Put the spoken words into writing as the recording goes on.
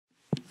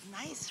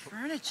Nice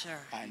furniture.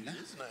 I know.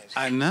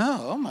 I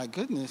know. Oh my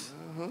goodness.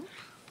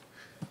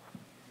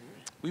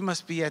 We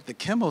must be at the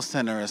Kimmel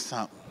Center or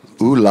something.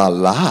 Ooh la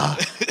la.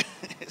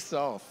 It's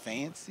all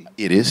fancy.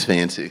 It is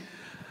fancy.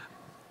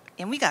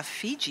 And we got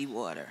Fiji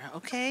water,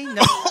 okay? No,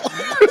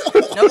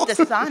 no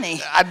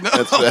Dasani. I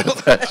know.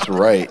 That's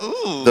right.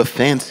 Ooh. The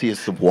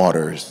fanciest of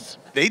waters.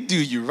 They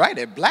do you right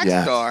at BlackStar.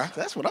 Yes.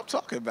 That's what I'm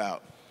talking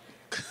about.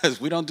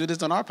 Because we don't do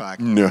this on our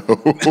podcast. No.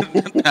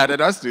 Not at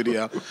our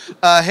studio.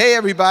 Hey,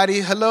 everybody.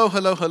 Hello,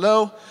 hello,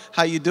 hello.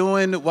 How you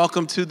doing?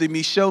 Welcome to the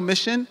Micheaux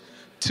Mission.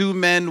 2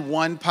 men,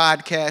 1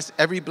 podcast.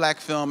 Every black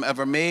film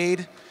ever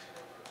made.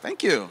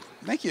 Thank you.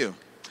 Thank you.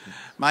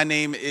 My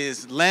name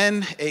is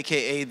Len,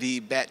 a.k.a.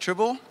 the Bat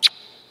Tribble.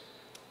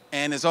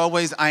 And as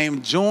always, I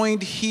am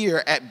joined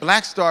here at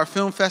BlackStar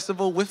Film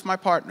Festival with my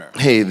partner.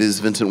 Hey, this is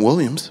Vincent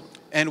Williams.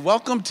 And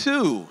welcome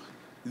to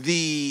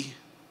the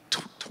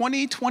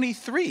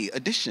 2023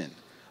 edition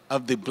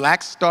of the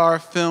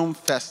BlackStar Film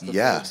Festival.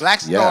 Yes.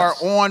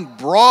 BlackStar on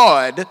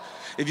Broad.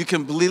 If you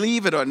can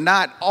believe it or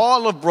not,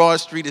 all of Broad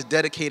Street is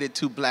dedicated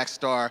to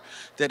BlackStar,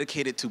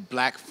 dedicated to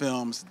black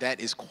films. That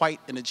is quite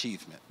an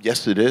achievement.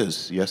 Yes, it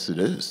is. Yes, it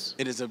is.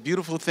 It is a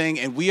beautiful thing,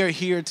 and we are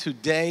here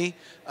today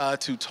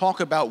to talk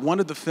about one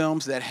of the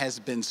films that has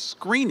been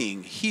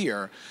screening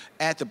here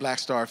at the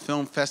BlackStar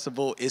Film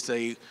Festival. It's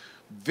a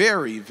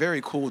very,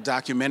 very cool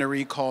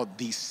documentary called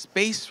The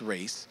Space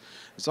Race.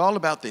 It's all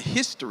about the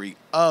history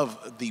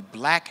of the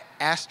black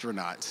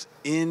astronauts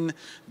in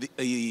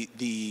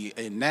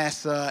in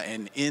NASA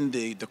and in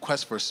the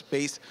quest for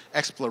space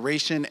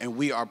exploration. And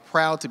we are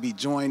proud to be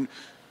joined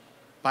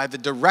by the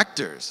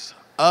directors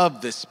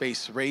of the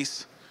Space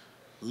Race,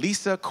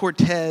 Lisa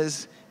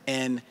Cortés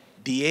and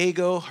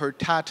Diego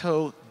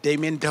Hurtado de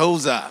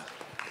Mendoza.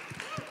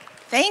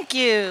 Thank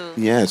you.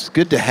 Yes,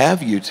 good to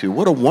have you two.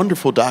 What a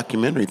wonderful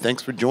documentary.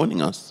 Thanks for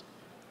joining us.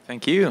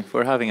 Thank you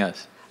for having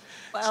us.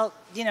 Well,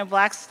 you know,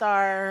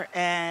 BlackStar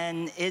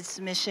and its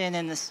mission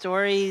and the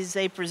stories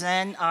they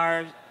present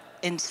are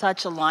in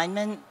such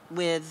alignment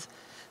with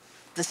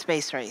the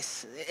space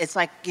race. It's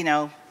like, you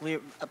know, we're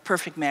a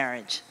perfect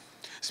marriage.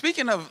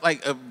 Speaking of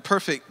like a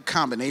perfect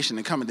combination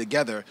and coming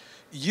together,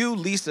 you,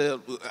 Lisa,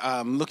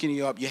 looking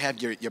you up, you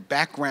have your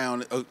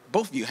background,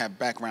 both of you have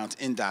backgrounds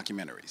in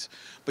documentaries.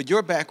 But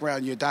your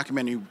background, your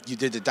documentary, you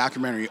did the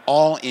documentary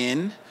All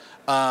In,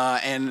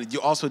 and you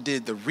also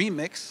did the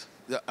remix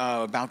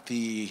about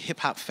the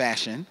hip-hop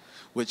fashion,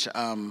 which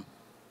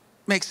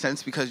makes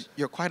sense because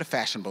you're quite a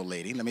fashionable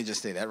lady. Let me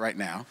just say that right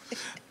now.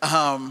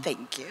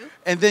 Thank you.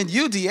 And then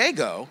you,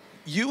 Diego,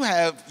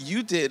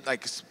 you did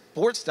like a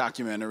sports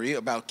documentary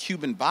about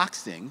Cuban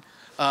boxing,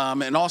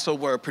 and also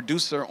were a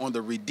producer on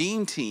the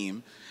Redeem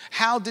team.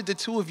 How did the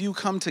two of you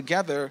come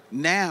together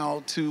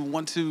now to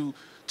want to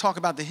talk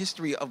about the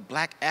history of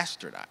black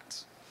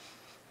astronauts?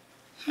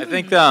 I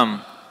think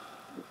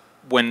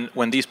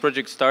when these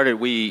projects started,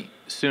 we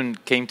soon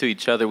came to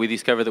each other. We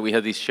discovered that we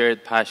had this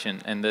shared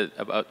passion and that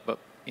about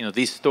you know,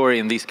 this story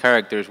and these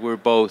characters. We're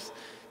both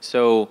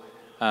so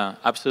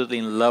absolutely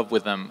in love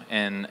with them,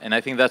 and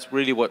I think that's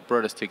really what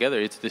brought us together.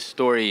 It's the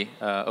story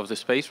of the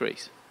space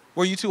race.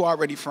 Were you two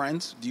already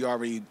friends? Do you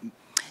already?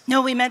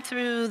 No, we met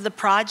through the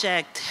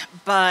project,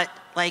 but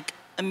like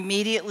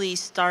immediately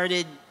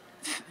started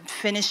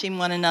finishing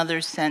one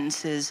another's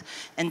sentences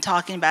and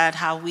talking about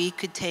how we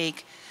could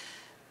take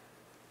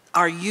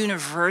our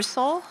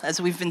universal,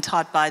 as we've been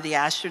taught by the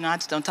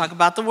astronauts, don't talk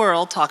about the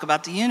world, talk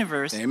about the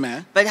universe.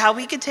 Amen. But how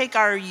we could take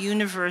our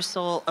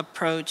universal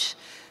approach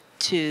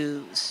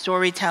to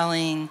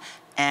storytelling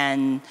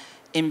and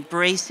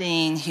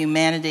embracing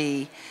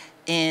humanity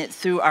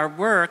through our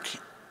work,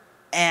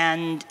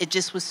 and it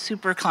just was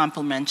super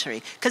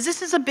complimentary. Because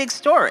this is a big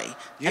story.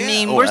 Yeah. I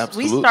mean,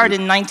 we started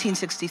in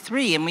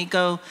 1963 and we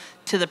go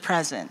to the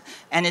present,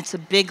 and it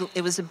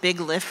was a big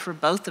lift for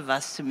both of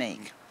us to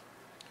make.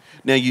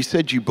 Now, you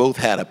said you both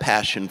had a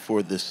passion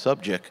for this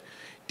subject.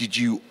 Did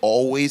you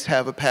always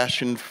have a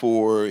passion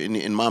for,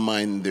 in my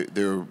mind,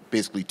 there are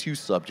basically 2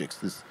 subjects,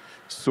 this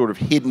sort of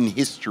hidden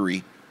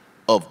history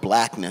of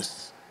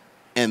blackness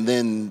and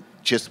then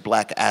just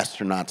black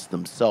astronauts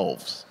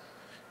themselves.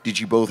 Did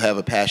you both have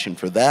a passion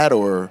for that,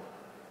 or?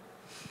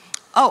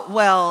 Oh,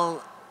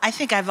 well, I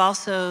think I've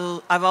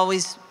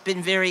always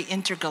been very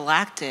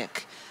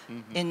intergalactic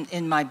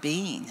in my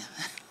being.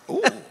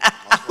 Ooh.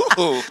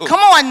 Come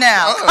on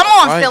now. Come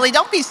on, right. Philly.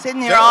 Don't be sitting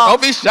there all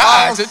don't be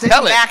shy. Just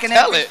tell it. Back and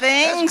tell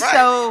everything. It. Right.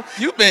 So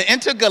you've been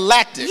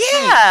intergalactic.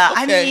 Yeah.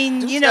 Okay. I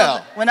mean, you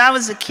know, when I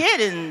was a kid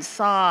and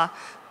saw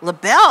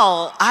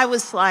LaBelle, I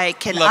was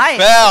like,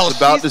 LaBelle,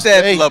 she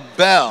said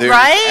LaBelle. There's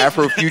right?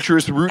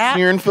 Afrofuturist roots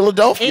here in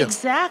Philadelphia.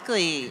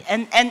 Exactly.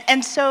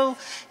 And so,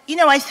 you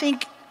know, I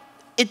think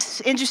it's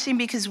interesting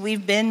because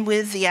we've been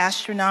with the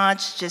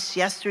astronauts just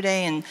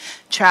yesterday and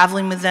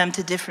traveling with them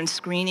to different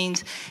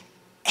screenings.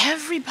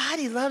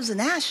 Everybody loves an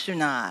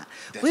astronaut.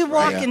 We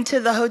walk into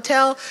the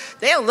hotel,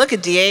 they don't look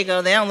at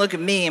Diego, they don't look at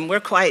me, and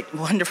we're quite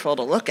wonderful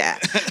to look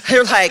at.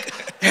 They're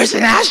like, there's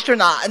an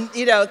astronaut. And,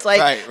 you know, it's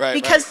like,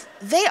 because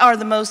they are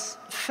the most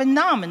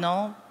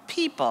phenomenal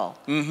people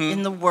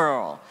in the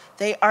world.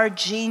 They are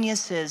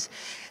geniuses.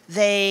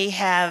 They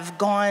have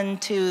gone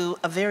to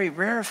a very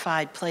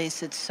rarefied place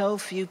that so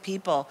few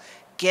people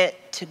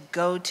get to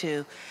go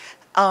to.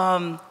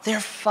 They're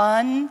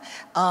fun.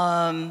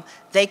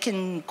 They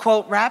can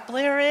quote rap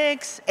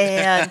lyrics,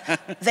 and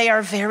they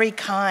are very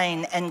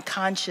kind and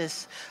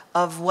conscious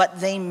of what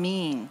they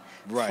mean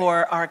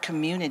for our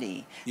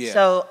community. Yeah.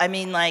 So, I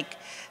mean, like,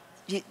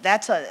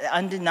 that's an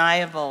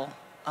undeniable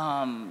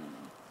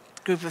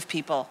group of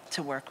people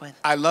to work with.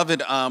 I love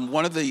it.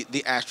 One of the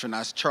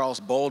astronauts, Charles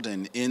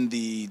Bolden, in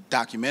the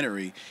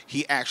documentary,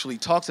 he actually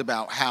talks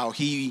about how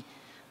he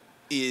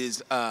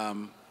is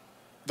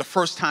the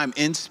first time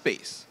in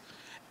space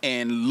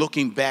and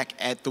looking back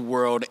at the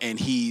world, and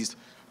he's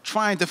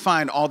trying to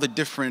find all the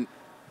different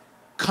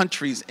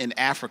countries in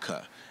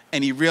Africa,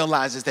 and he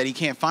realizes that he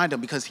can't find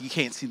them because he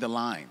can't see the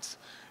lines.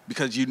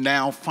 Because you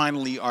now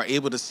finally are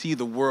able to see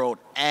the world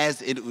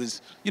as it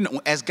was,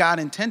 as God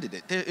intended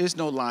it. There is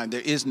no line,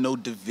 there is no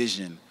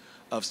division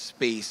of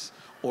space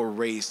or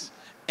race.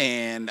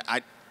 And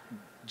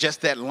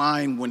just that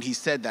line, when he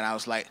said that, I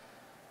was like,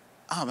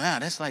 oh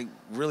man, that's like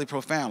really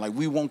profound. Like,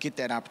 we won't get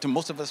that opportunity.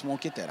 Most of us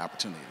won't get that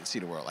opportunity to see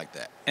the world like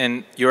that.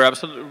 And you're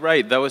absolutely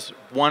right. That was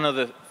one of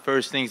the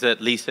first things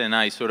that Lisa and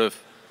I sort of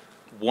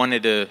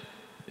wanted to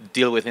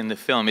deal with in the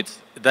film.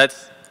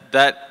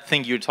 That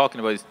thing you're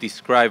talking about is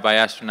described by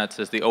astronauts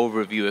as the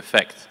overview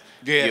effect.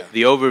 Yeah.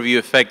 The overview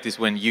effect is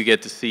when you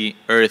get to see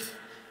Earth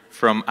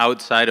from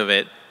outside of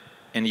it,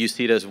 and you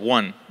see it as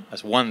one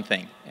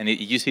thing. And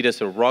you see it as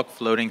a rock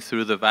floating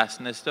through the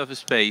vastness of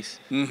space.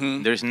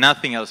 There's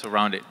nothing else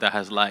around it that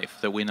has life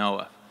that we know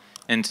of.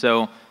 And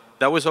so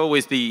that was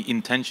always the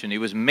intention. It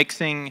was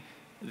mixing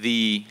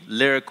the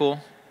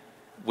lyrical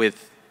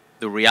with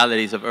the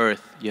realities of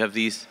Earth. You have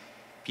these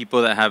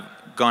people that have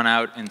gone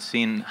out and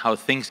seen how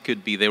things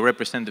could be. They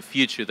represent the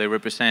future. They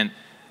represent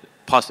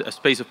a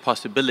space of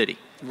possibility.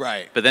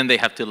 Right. But then they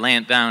have to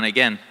land down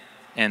again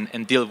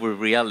and deal with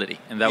reality.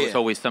 And that was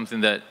always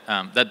something that,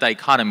 that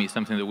dichotomy is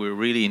something that we were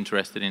really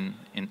interested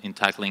in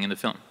tackling in the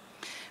film.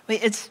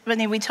 It's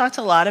funny, we talked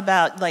a lot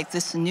about like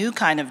this new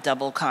kind of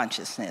double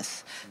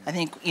consciousness. I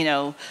think,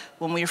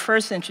 when we were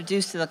first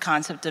introduced to the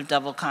concept of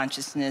double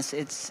consciousness,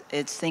 it's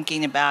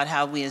thinking about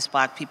how we as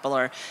Black people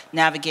are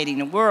navigating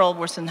a world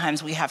where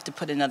sometimes we have to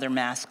put another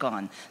mask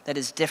on that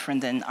is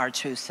different than our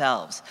true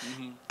selves.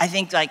 I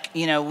think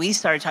we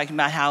started talking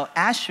about how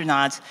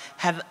astronauts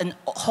have a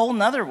whole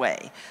nother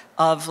way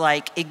of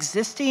like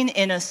existing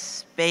in a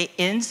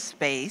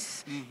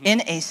space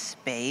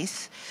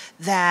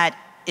that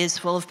is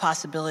full of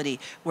possibility,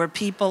 where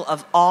people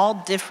of all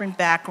different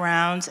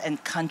backgrounds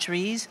and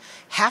countries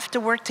have to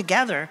work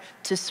together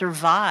to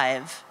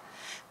survive.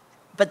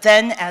 But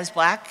then as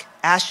Black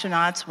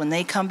astronauts, when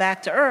they come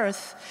back to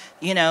Earth,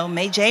 Mae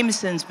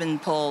Jamison's been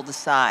pulled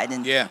aside.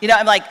 And,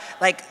 I'm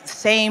like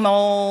same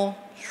old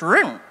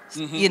shroom,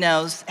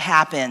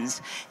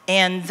 happens.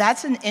 And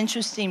that's an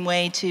interesting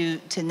way to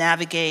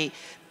navigate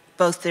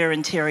both their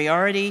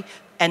interiority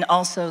and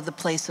also the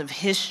place of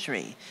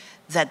history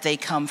that they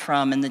come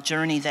from and the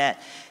journey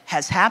that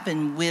has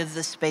happened with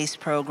the space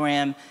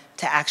program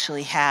to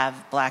actually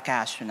have Black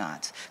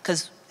astronauts.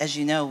 Because, as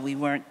you know, we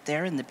weren't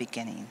there in the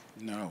beginning.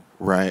 No.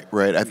 Right.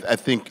 I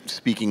think,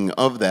 speaking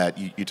of that,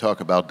 you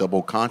talk about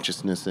double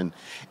consciousness, and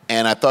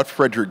I thought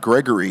Frederick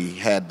Gregory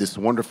had this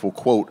wonderful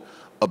quote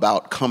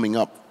about coming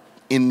up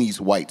in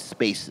these white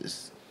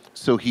spaces,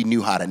 so he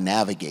knew how to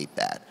navigate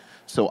that.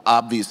 So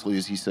obviously,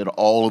 as he said,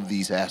 all of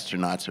these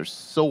astronauts are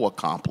so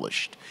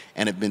accomplished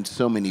and have been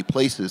so many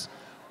places.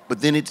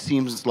 But then it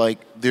seems like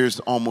there's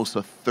almost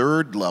a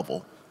third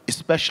level,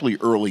 especially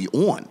early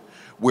on,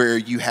 where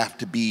you have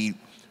to be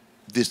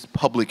this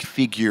public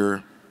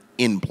figure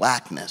in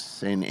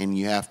Blackness, and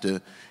you have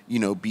to,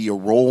 be a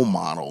role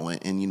model.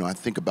 And I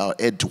think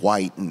about Ed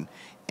Dwight and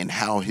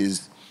how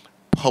his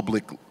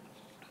public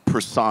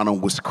persona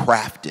was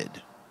crafted.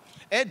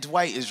 Ed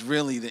Dwight is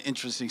really the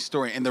interesting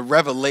story and the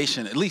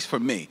revelation, at least for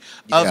me,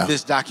 of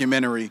this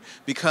documentary,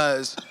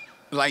 because,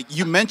 like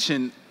you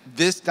mentioned,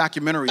 this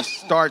documentary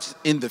starts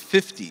in the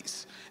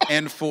 50s.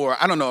 And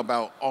I don't know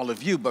about all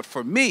of you, but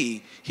for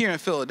me, here in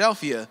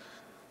Philadelphia,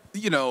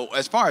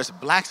 as far as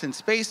Blacks in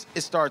space,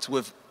 it starts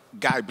with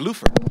Guy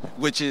Bluford,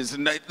 which is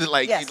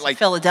like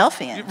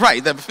Philadelphian.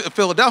 Right, the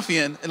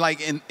Philadelphian, like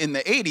in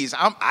the 80s.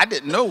 I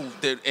didn't know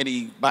that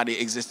anybody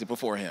existed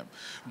before him.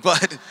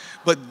 But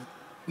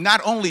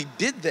not only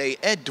did they,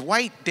 Ed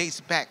Dwight dates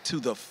back to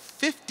the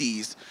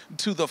 50s,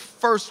 to the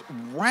first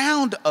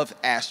round of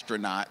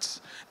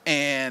astronauts,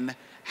 and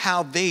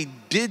how they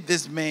did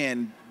this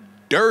man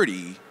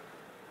dirty,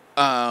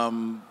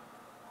 and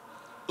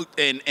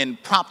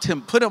propped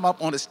him, put him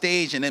up on a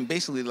stage, and then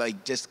basically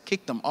like just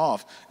kicked him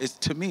off.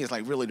 To me, it's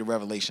like really the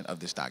revelation of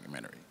this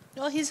documentary.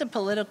 Well, he's a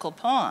political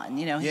pawn.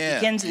 He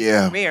begins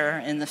his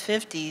career in the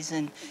 50s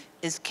and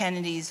is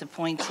Kennedy's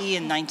appointee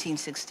in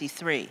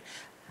 1963.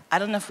 I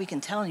don't know if we can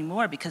tell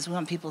anymore because we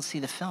want people to see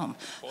the film.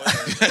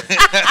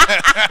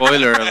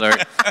 Spoiler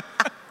alert.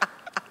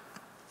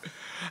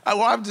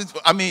 Well,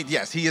 I mean,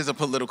 yes, he is a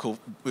political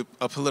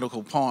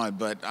pawn,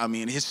 but I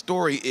mean, his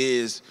story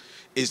is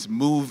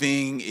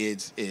moving.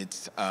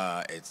 It's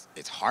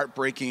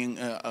heartbreaking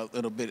a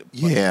little bit.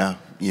 Yeah,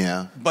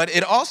 yeah. But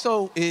it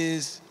also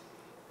is,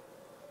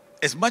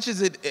 as much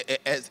as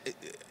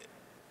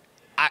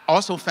I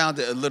also found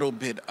it a little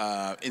bit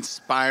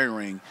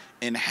inspiring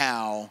in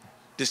how,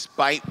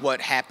 despite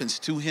what happens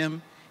to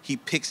him, he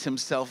picks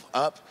himself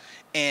up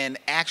and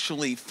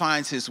actually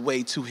finds his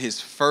way to his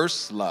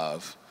first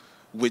love,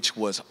 which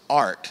was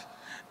art.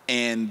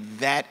 And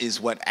that is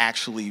what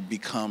actually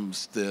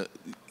becomes the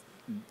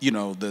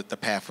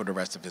path for the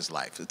rest of his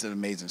life. It's an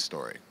amazing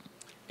story.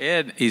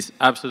 Ed is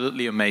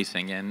absolutely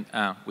amazing. And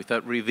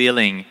without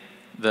revealing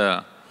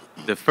the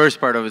first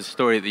part of his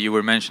story that you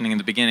were mentioning in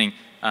the beginning,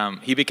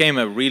 he became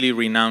a really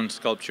renowned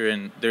sculptor,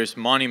 and there's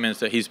monuments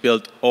that he's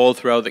built all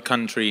throughout the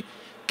country.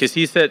 Because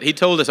he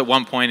told us at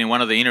one point in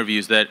one of the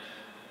interviews that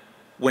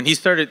when he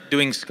started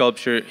doing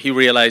sculpture, he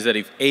realized that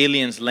if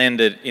aliens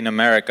landed in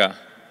America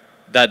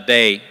that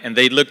day and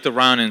they looked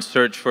around and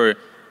searched for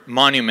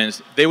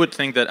monuments, they would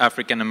think that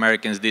African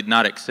Americans did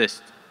not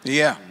exist.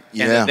 Yeah.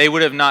 And that they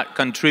would have not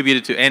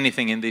contributed to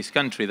anything in this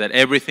country, that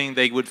everything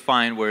they would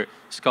find were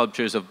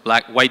sculptures of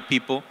white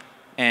people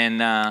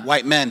and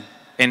white men.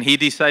 And he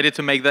decided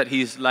to make that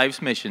his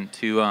life's mission,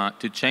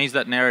 to change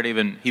that narrative,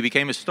 and he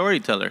became a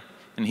storyteller.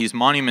 And his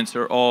monuments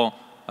are all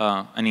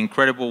an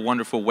incredible,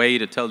 wonderful way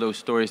to tell those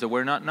stories that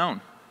were not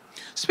known.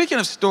 Speaking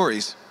of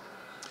stories,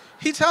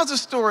 he tells a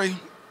story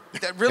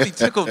that really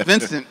tickled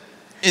Vincent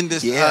in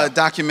this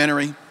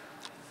documentary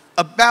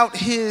about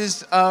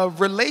his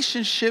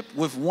relationship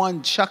with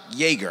one Chuck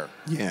Yeager.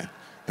 Yeah,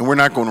 and we're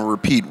not going to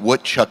repeat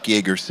what Chuck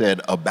Yeager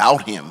said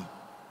about him,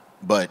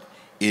 but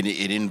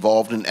it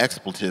involved an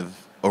expletive,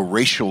 a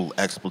racial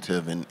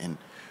expletive, and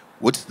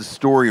what's the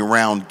story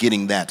around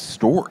getting that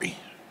story?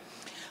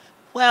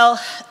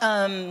 Well,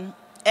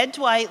 Ed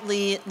Dwight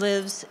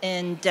lives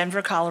in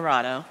Denver,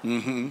 Colorado,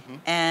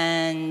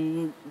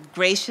 and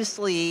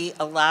graciously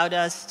allowed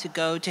us to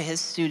go to his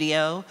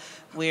studio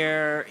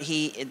where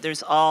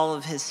there's all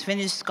of his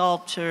finished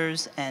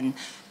sculptures and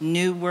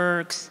new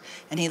works,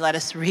 and he let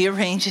us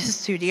rearrange his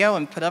studio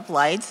and put up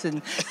lights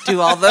and do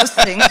all those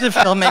things that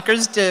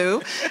filmmakers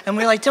do. And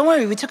we were like, don't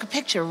worry, we took a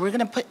picture. We're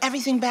gonna put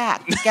everything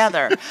back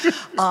together.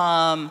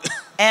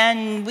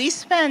 And we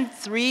spent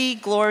 3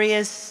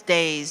 glorious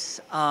days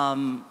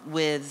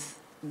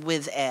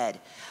with Ed.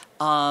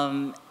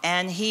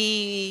 And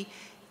he,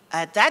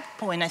 at that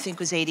point, I think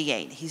was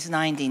 88. He's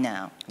 90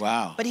 now.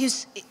 Wow. But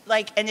he's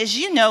like, and as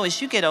you know, as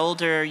you get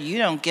older, you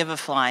don't give a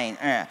flying.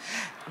 But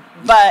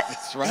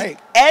that's right.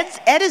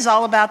 Ed is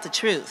all about the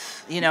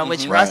truth,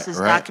 which us as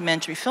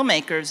documentary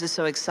filmmakers is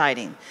so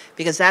exciting,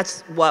 because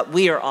that's what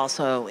we are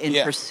also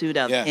in pursuit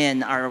of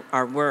in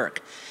our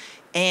work.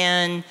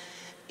 And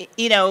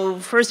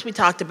first we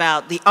talked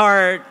about the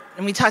art,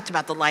 and we talked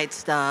about the light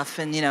stuff,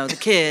 and the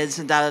kids,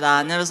 and da-da-da,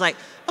 and it was like,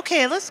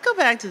 okay, let's go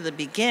back to the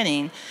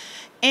beginning.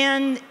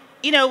 And,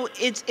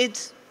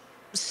 it's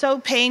so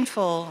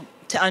painful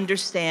to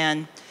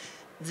understand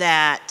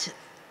that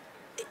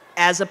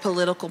as a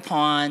political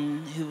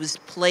pawn who was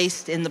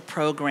placed in the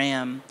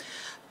program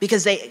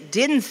because they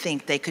didn't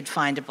think they could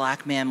find a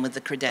black man with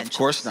the credentials. Of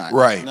course not.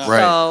 Right, no. right.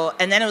 So,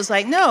 and then it was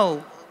like,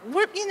 no,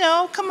 we're,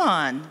 come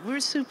on, we're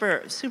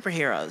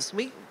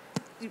superheroes.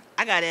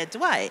 I got Ed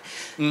Dwight.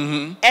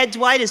 Ed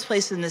Dwight is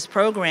placed in this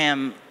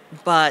program,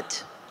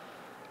 but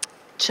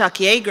Chuck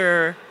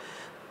Yeager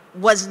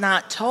was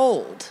not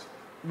told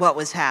what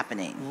was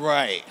happening.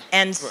 Right.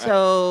 And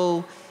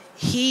so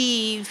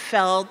he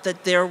felt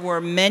that there were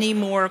many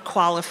more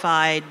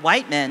qualified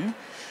white men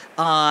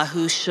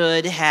who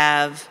should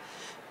have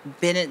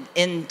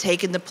been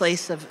taken the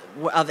place of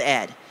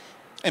Ed.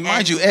 And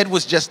mind you, Ed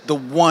was just the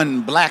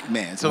one black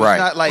man. So it's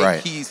not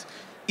like he's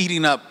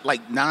eating up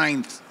like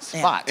 9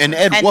 spots. And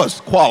Ed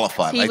was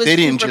qualified. Like they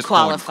didn't just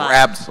go and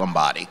grab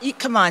somebody.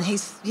 Come on,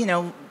 he's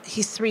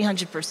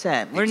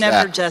 300%. We're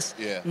never just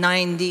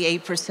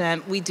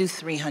 98%. We do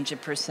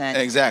 300%.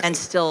 Exactly. And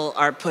still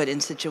are put in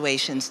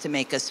situations to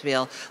make us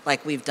feel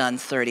like we've done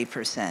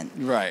 30%.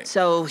 Right.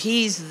 So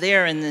he's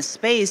there in this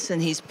space,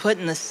 and he's put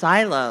in the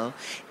silo,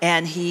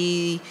 and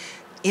Yeager,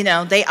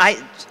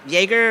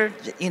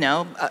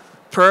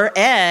 per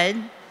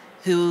Ed,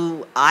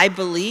 who I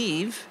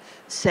believe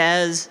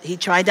says he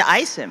tried to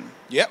ice him.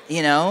 Yep.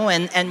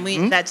 And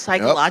we that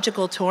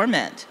psychological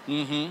torment.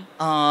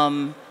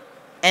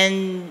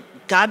 And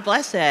God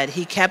bless Ed.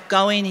 He kept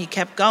going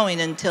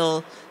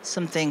until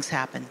some things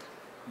happened.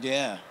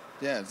 Yeah.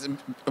 Yeah, it's an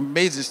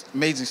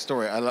amazing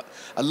story. I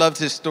loved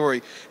his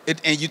story.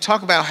 And you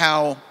talk about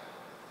how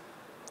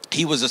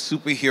he was a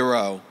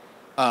superhero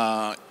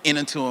in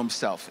and to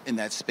himself in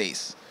that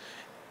space.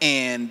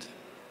 And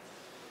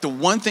the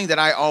one thing that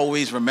I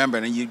always remember,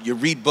 and you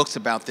read books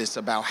about this,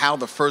 about how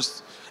the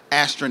first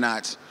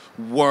astronauts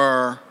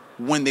were,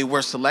 when they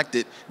were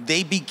selected,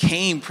 they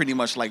became pretty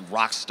much like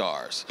rock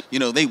stars.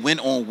 They went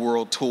on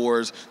world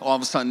tours. All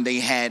of a sudden they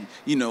had,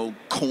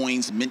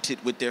 coins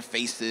minted with their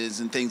faces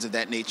and things of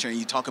that nature. And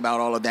you talk about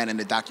all of that in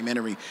the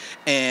documentary.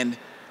 And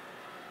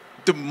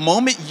the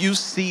moment you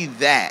see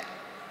that,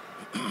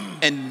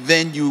 and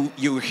then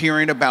you're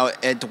hearing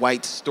about Ed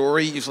Dwight's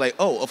story, you're like,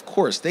 oh, of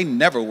course, they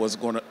never was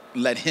going to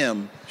let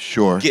him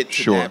get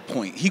to that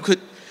point. He could,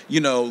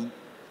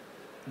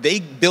 they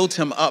built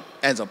him up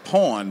as a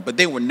pawn, but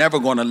they were never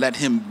going to let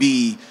him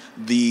be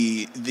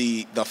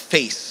the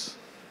face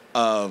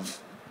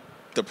of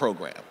the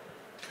program.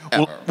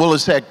 Well,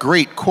 it's that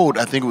great quote.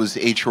 I think it was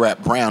H.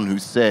 Rap Brown who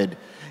said,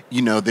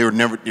 they're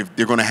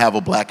going to have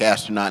a black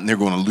astronaut and they're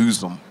going to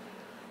lose them.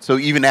 So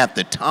even at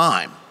the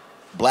time,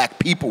 black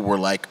people were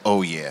like,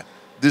 oh yeah,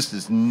 this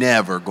is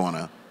never going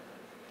to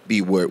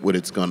be what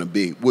it's going to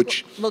be.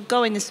 Which, well,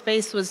 going to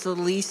space was the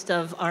least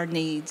of our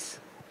needs.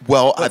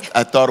 Well,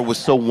 I thought it was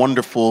so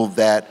wonderful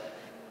that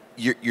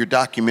your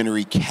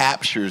documentary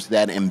captures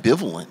that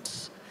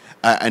ambivalence.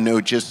 I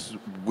know just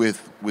with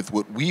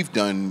what we've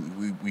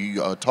done, we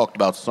talked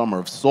about Summer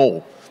of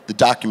Soul, the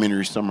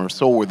documentary Summer of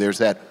Soul, where there's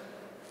that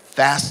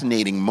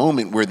fascinating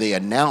moment where they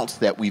announce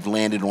that we've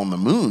landed on the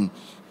moon,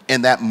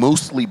 and that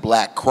mostly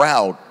black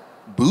crowd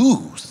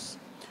boos.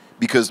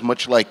 Because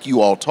much like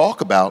you all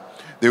talk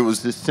about, there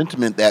was this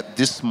sentiment that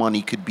this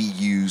money could be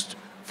used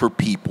for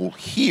people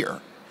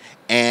here.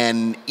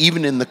 And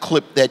even in the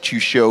clip that you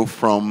show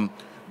from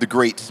The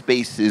Great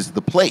Space is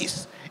the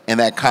Place, and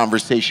that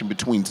conversation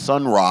between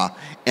Sun Ra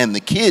and the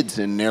kids,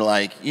 and they're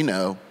like,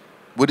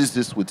 what is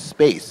this with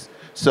space?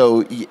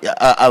 So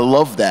I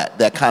love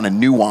that kind of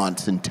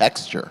nuance and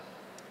texture.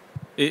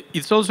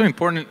 It's also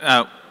important.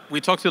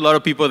 We talk to a lot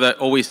of people that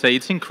always say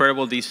it's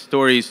incredible these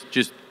stories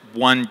just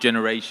one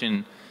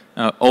generation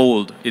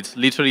old. It's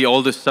literally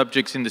all the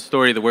subjects in the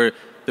story that were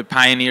the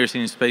pioneers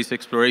in space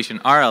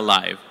exploration are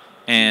alive.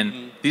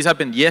 And this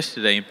happened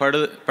yesterday. And part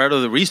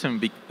of the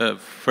reason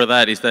for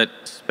that is that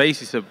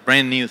space is a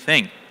brand new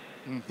thing.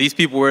 These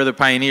people were the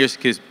pioneers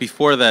because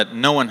before that,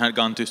 no one had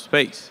gone to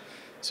space.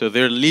 So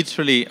they're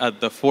literally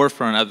at the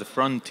forefront, at the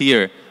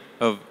frontier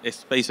of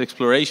space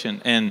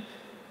exploration. And,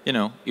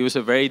 it was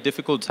a very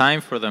difficult time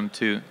for them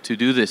to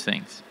do these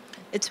things.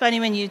 It's funny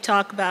when you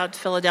talk about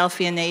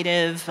Philadelphia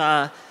native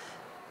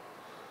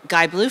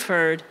Guy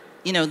Bluford,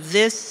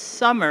 this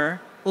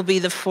summer will be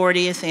the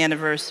 40th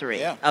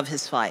anniversary of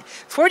his flight.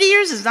 40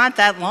 years is not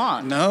that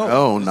long.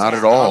 No, not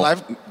at all.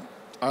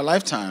 Our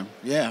lifetime,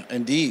 yeah,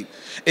 indeed.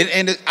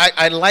 And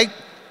I like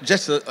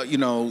just,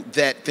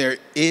 that there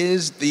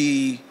is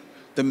the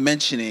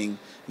mentioning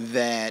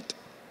that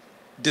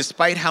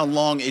despite how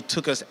long it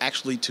took us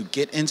actually to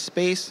get in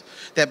space,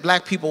 that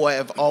black people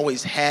have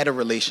always had a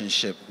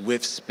relationship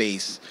with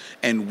space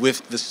and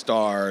with the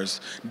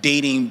stars,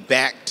 dating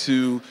back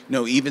to,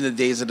 even the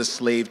days of the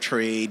slave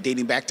trade,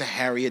 dating back to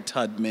Harriet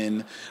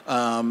Tubman.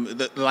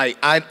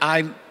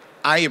 I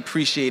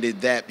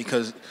appreciated that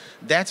because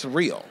that's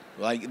real.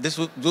 Like this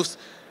was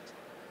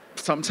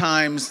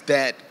sometimes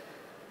that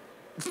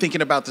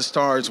thinking about the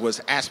stars was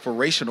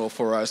aspirational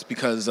for us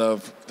because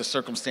of the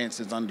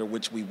circumstances under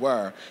which we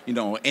were,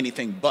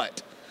 anything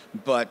but.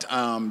 But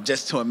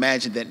just to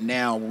imagine that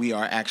now we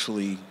are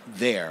actually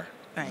there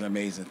is an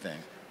amazing thing.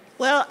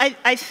 Well,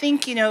 I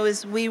think,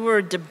 as we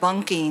were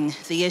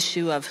debunking the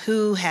issue of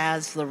who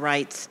has the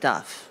right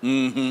stuff.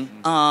 And,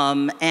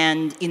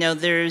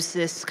 there's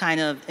this kind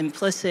of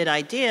implicit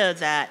idea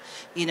that,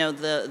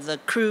 the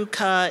crew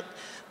cut,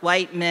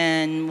 white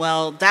men,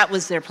 well, that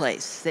was their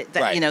place.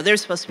 They're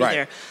supposed to be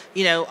there.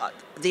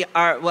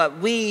 What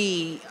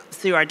we,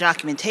 through our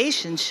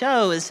documentation,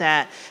 show is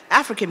that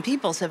African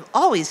peoples have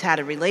always had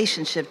a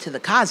relationship to the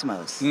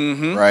cosmos.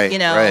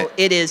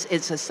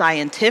 It's a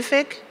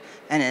scientific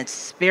and it's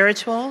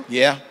spiritual.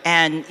 Yeah.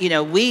 And,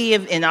 we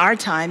in our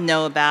time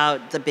know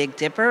about the Big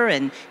Dipper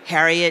and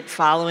Harriet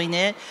following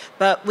it.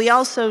 But we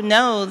also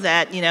know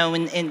that,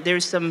 and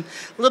there's some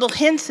little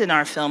hints in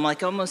our film,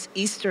 like almost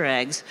Easter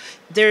eggs.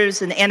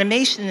 There's an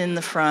animation in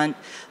the front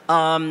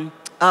by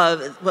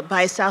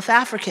a South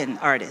African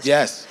artist.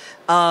 Yes.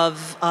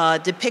 Of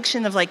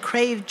depiction of like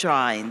cave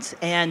drawings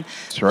and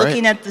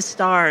looking at the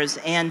stars.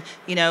 And,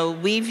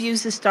 we've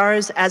used the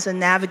stars as a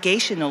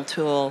navigational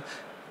tool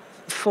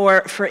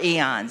for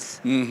eons.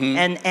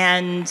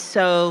 And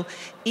so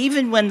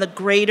even when the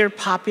greater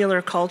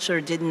popular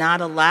culture did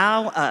not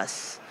allow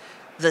us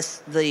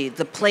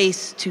the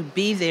place to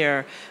be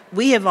there,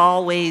 we have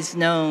always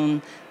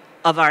known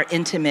of our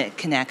intimate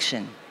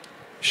connection.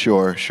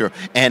 Sure.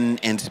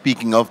 And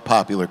speaking of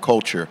popular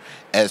culture,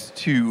 as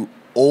two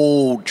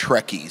old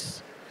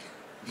Trekkies,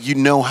 you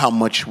know how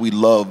much we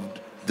loved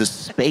the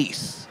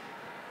space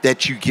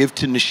that you give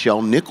to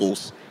Nichelle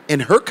Nichols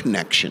and her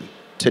connection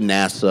to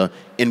NASA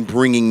in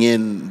bringing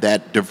in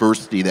that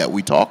diversity that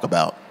we talk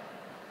about.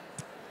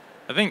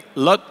 I think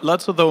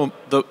lots of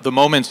the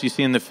moments you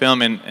see in the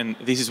film, and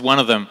this is one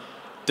of them,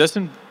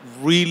 doesn't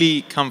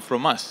really come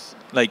from us.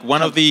 Like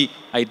one of the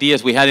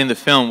ideas we had in the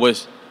film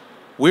was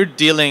we're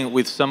dealing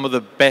with some of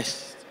the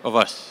best of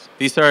us.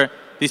 These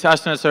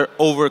astronauts are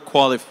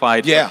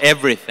overqualified for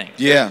everything.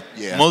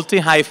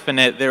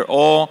 Multi-hyphenate, they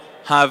all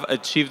have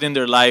achieved in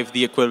their life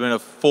the equivalent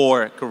of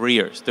 4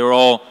 careers. They're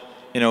all,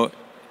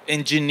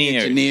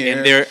 engineers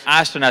and they're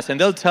astronauts, and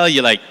they'll tell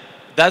you like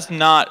that's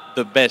not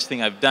the best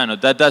thing I've done, or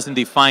that doesn't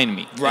define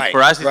me. Right.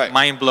 For us, it's right.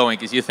 mind-blowing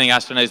because you think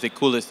astronaut is the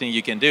coolest thing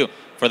you can do.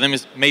 For them,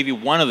 it's maybe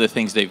one of the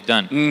things they've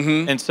done.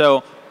 And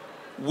so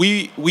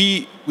we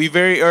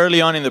very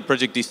early on in the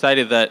project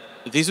decided that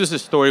this was a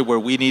story where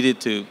we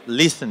needed to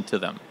listen to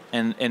them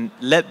and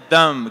let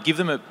them, give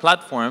them a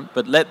platform,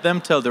 but let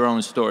them tell their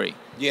own story.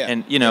 Yeah.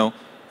 And, you know,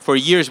 for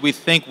years we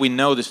think we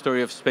know the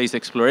story of space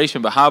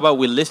exploration, but how about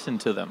we listen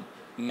to them?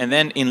 And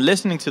then in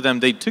listening to them,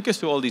 they took us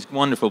to all these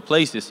wonderful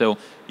places. So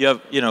you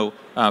have, you know,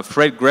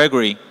 Fred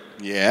Gregory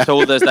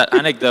told us that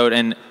anecdote,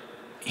 and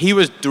he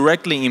was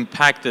directly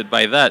impacted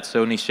by that.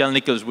 So Nichelle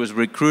Nichols was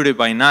recruited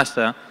by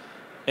NASA,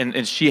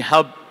 and she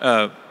helped,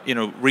 you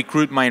know,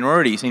 recruit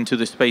minorities into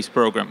the space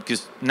program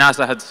because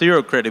NASA had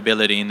zero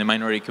credibility in the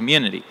minority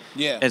community.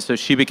 Yeah. And so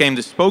she became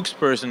the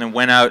spokesperson and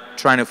went out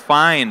trying to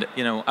find,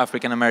 you know,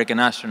 African-American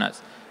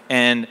astronauts.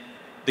 And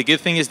the good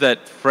thing is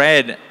that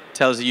Fred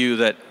tells you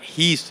that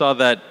he saw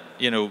that,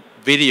 you know,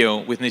 video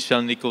with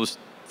Nichelle Nichols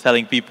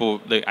telling people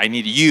that I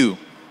need you,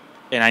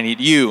 and I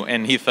need you,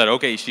 and he thought,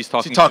 okay, she's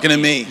talking to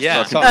me.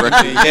 Yeah,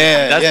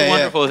 That's a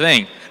wonderful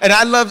thing. And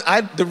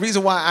the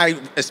reason why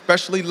I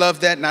especially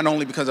love that, not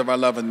only because of our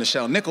love of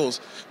Nichelle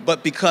Nichols,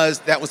 but because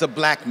that was a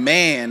black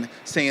man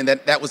saying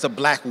that was a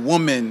black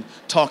woman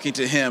talking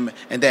to him,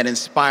 and that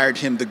inspired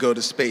him to go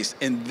to space.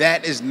 And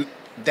that is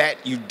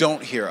that you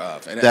don't hear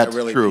of, and That's I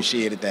really true.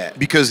 appreciated that.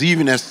 Because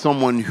even as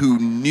someone who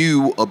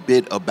knew a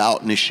bit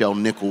about Nichelle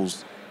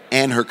Nichols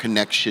and her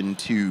connection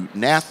to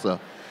NASA,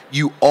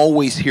 you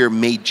always hear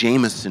Mae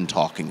Jemison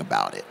talking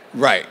about it.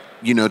 Right.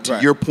 You know, to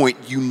your point,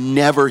 you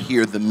never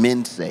hear the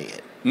men say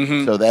it.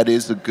 So that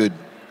is a good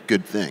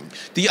thing.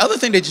 The other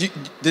thing that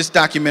this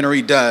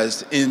documentary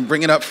does in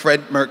bringing up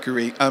Fred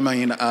Gregory, and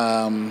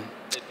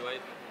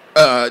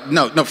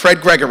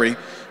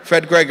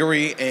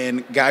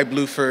Guy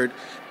Bluford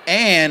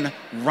and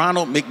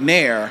Ronald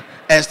McNair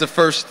as the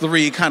first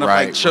three kind of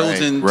like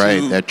chosen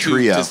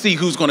to see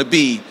who's going to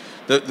be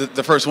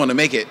the first one to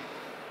make it.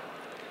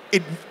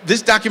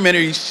 This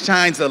documentary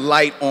shines a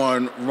light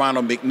on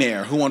Ronald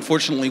McNair, who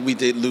unfortunately we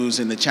did lose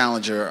in the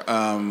Challenger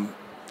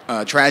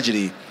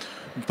tragedy.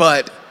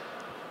 But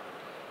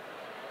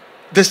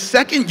the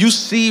second you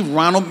see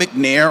Ronald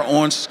McNair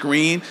on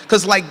screen,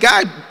 because like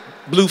Guy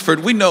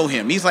Bluford, we know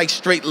him. He's like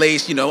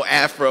straight-laced, you know,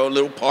 afro,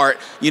 little part,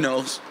 you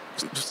know,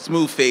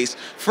 smooth face.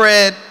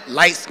 Fred,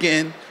 light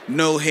skin,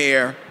 no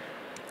hair.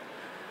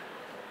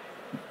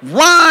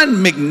 Ron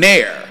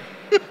McNair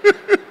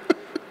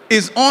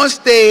is on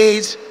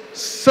stage,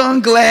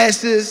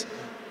 sunglasses,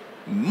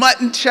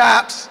 mutton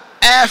chops,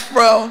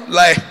 afro,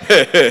 like.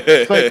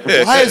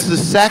 Why is the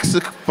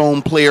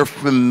saxophone player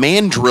from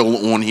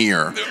Mandrill on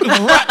here?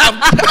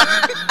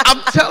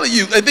 I'm telling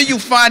you, and then you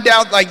find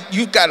out like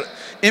you've got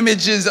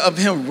images of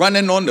him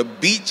running on the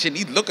beach, and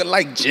he's looking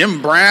like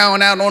Jim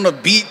Brown out on the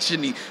beach,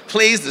 and he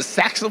plays the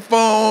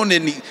saxophone,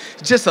 and he's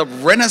just a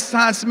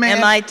Renaissance man.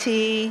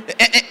 MIT.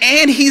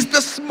 And he's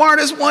the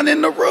smartest one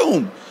in the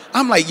room.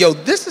 I'm like, yo,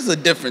 this is a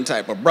different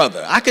type of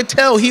brother. I could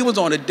tell he was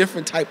on a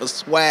different type of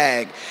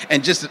swag,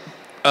 and just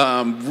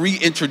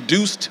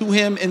reintroduced to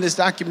him in this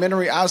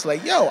documentary, I was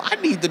like, yo, I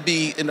need to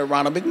be in the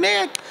Ronald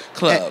McNair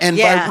club. And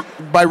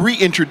by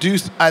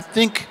reintroduced, I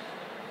think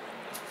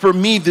for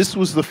me, this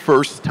was the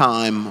first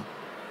time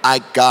I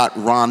got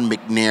Ron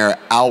McNair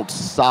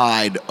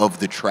outside of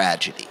the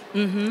tragedy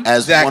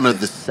as one of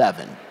the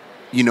seven,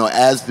 you know,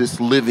 as this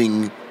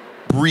living,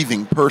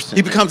 breathing person.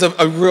 He becomes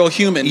a real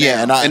human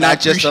now, and not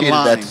just a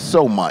line. That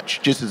so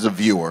much, just as a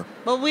viewer.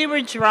 Well, we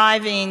were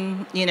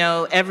driving, you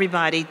know,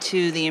 everybody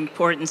to the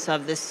importance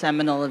of this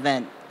seminal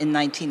event in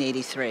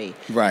 1983.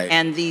 Right.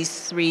 And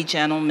these three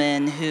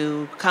gentlemen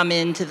who come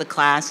into the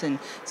class in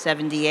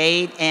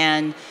 78,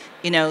 and,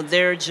 you know,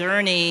 their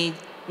journey,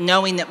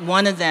 knowing that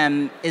one of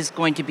them is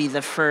going to be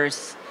the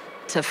first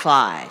to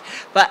fly.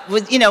 But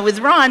with, you know, with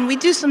Ron, we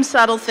do some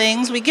subtle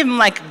things. We give him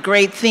like a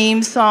great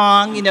theme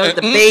song, you know,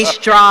 the bass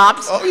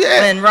drops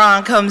when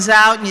Ron comes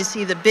out, and you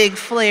see the big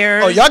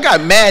flares. Oh, y'all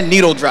got mad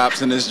needle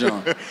drops in this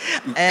joint.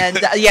 And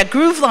yeah,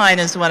 Groove Line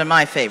is one of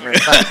my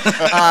favorites.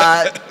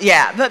 But,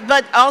 yeah,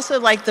 but also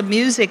like the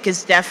music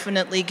is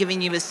definitely giving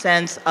you a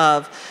sense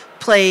of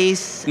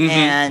place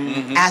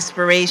and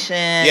aspiration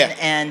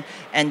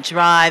and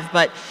drive.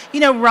 But, you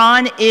know,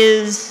 Ron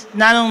is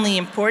not only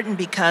important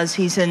because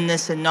he's in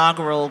this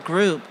inaugural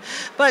group,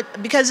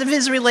 but because of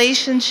his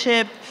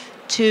relationship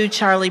to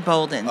Charlie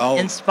Bolden,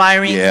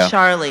 inspiring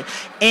Charlie.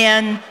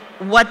 And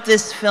what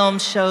this film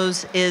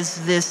shows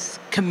is this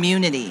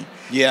community.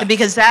 Yeah.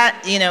 Because that,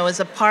 you know,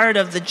 is a part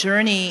of the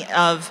journey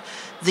of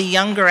the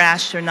younger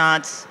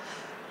astronauts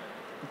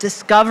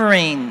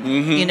discovering,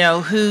 you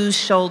know, whose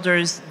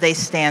shoulders they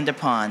stand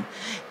upon.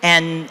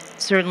 And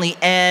certainly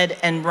Ed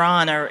and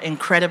Ron are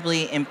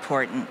incredibly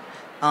important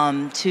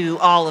to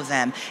all of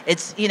them.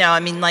 It's, you know, I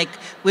mean, like,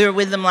 we were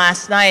with them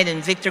last night,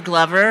 and Victor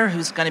Glover,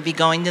 who's going to be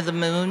going to the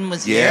moon,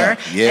 was there.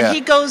 And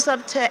he goes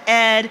up to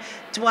Ed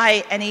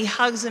Dwight, and he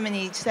hugs him, and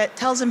he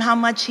tells him how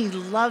much he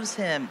loves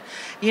him.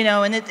 You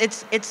know, and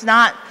it's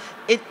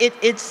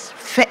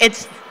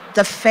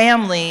the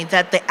family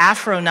that the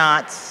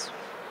Afronauts,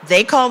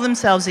 they call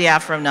themselves the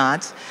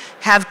Afronauts,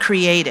 have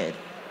created.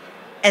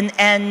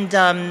 And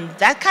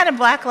that kind of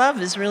black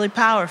love is really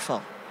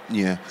powerful.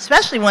 Yeah.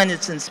 Especially when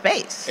it's in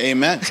space.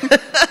 Amen.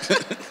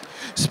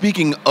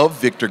 Speaking of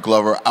Victor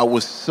Glover, I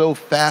was so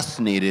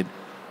fascinated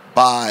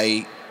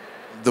by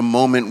the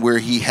moment where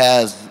he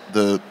has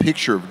the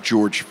picture of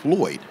George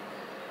Floyd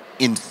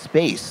in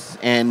space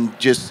and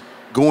just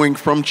going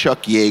from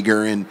Chuck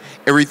Yeager and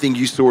everything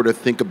you sort of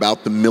think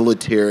about the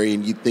military,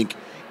 and you think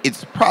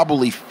it's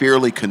probably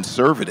fairly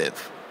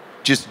conservative,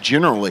 just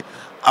generally.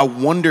 I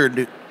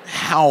wondered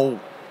how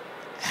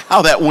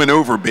that went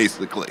over,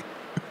 basically.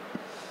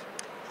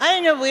 I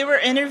don't know, we were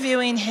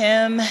interviewing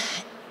him,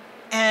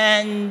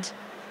 and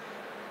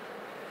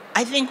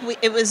I think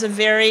it was a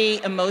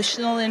very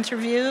emotional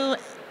interview.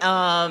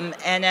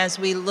 And as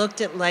we looked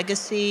at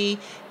legacy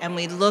and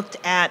we looked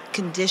at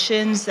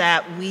conditions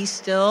that we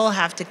still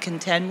have to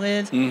contend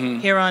with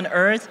here on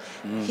Earth,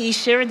 he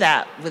shared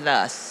that with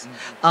us.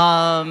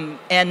 And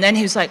then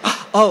he was like,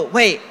 oh,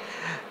 wait,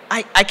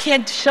 I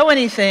can't show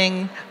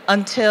anything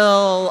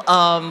until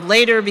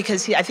later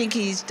because I think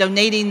he's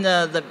donating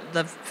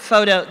the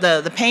photo,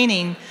 the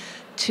painting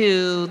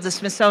to the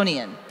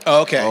Smithsonian.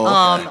 Oh, okay.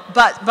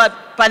 But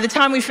by the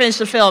time we finished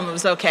the film, it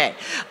was okay.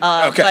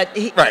 Okay. But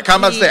right.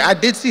 Come about to say, I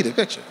did see the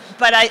picture.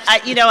 But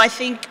I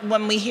think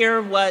when we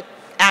hear what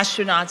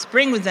astronauts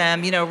bring with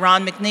them,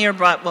 Ron McNear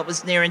brought what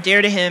was near and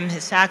dear to him,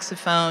 his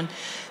saxophone.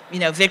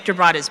 Victor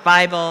brought his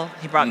Bible.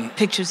 He brought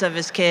pictures of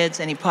his kids,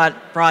 and he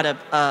brought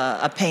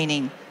a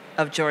painting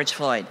of George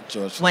Floyd.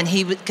 When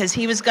because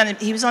he was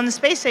on the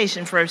space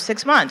station for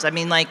 6 months. I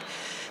mean, like,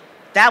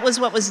 that was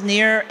what was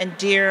near and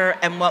dear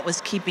and what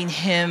was keeping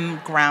him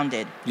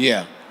grounded.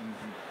 Yeah.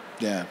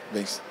 Yeah,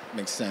 makes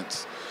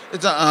sense.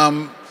 It's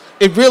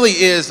it really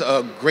is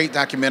a great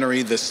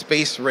documentary, The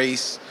Space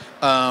Race.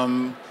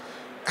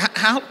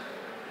 How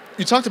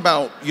you talked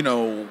about,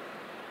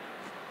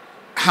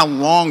 how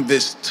long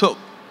this took,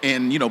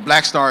 and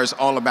BlackStar is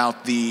all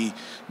about the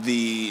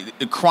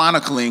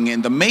chronicling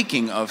and the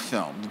making of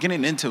film,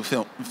 getting into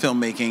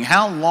filmmaking.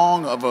 How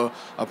long of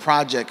a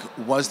project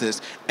was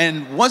this?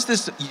 And was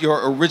this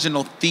your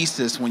original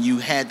thesis when you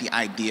had the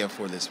idea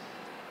for this?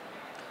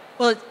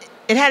 Well,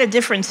 it had a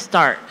different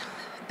start.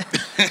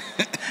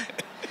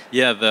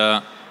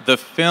 Yeah, the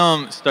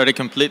film started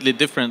completely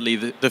differently.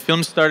 The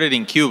film started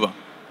in Cuba.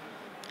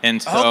 And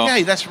so,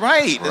 okay, that's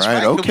right. That's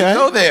right. Okay. Could we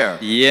go there?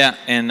 Yeah,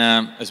 and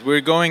as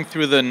we're going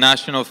through the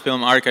National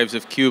Film Archives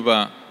of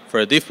Cuba for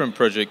a different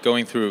project,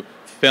 going through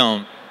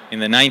film in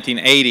the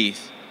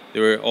 1980s,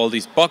 there were all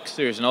these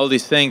boxers and all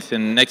these things,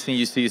 and next thing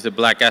you see is a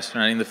black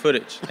astronaut in the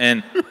footage.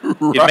 And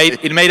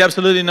Right. it made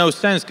absolutely no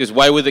sense, because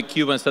why would the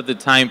Cubans at the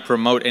time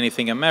promote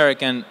anything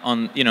American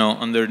on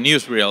their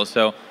newsreel?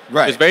 So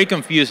Right. it was very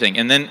confusing.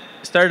 And then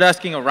started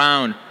asking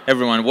around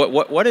everyone,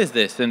 what is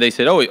this? And they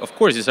said, oh, of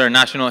course, it's our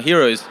national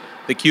hero, is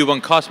the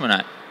Cuban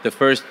cosmonaut, the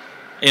first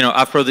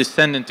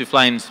Afro-descendant to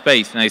fly in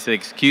space. And I said,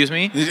 excuse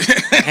me?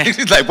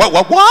 He's like,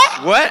 what?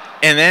 What?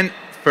 And then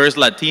first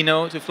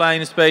Latino to fly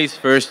in space,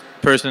 first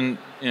person,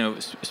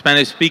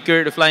 Spanish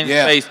speaker to fly in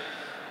space.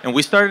 And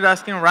we started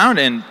asking around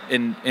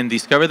and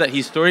discovered that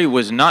his story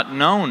was not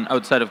known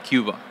outside of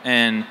Cuba.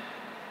 And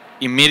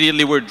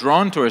immediately we're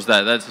drawn towards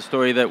that. That's a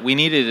story that we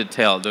needed to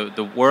tell.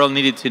 The world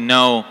needed to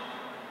know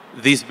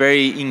this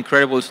very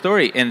incredible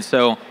story. And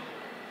so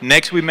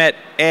next we met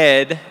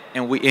Ed,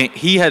 and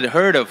he had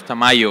heard of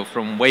Tamayo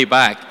from way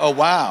back. Oh,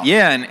 wow.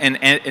 Yeah,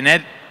 and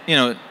Ed,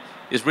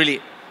 is really,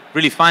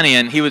 really funny,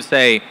 and he would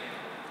say,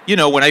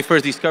 when I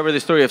first discovered the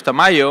story of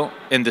Tamayo,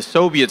 and the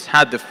Soviets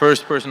had the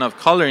first person of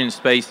color in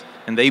space,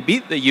 and they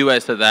beat the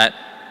U.S. at that,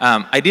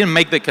 I didn't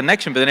make the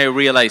connection, but then I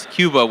realized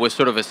Cuba was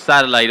sort of a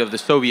satellite of the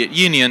Soviet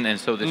Union, and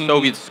so the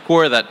Soviets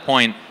scored that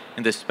point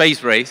in the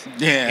space race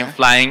in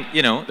flying,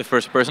 the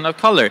first person of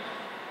color.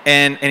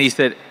 And he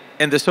said,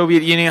 and the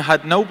Soviet Union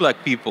had no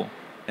black people.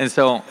 And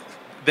so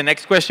the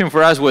next question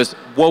for us was,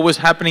 what was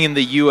happening in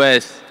the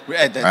U.S.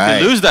 to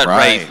lose that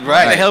race?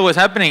 What the hell was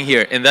happening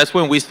here? And that's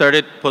when we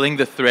started pulling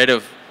the thread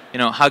of,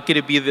 how could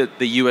it be that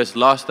the U.S.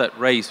 lost that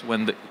race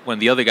when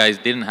the other guys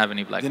didn't have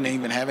any black people? Didn't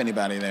even have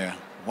anybody there.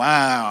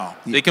 Wow.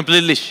 They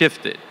completely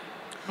shifted.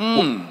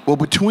 Well,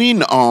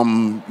 between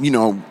Arnaldo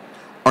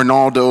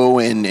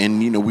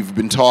and we've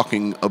been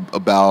talking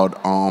about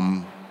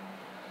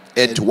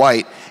Ed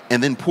Dwight,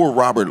 and then poor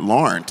Robert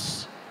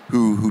Lawrence,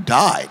 who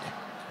died.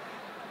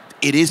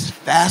 It is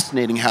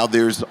fascinating how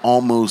there's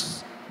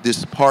almost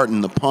this,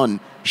 pardon the pun,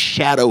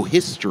 shadow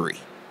history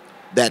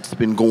that's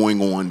been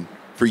going on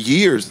for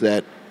years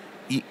that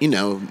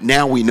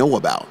now we know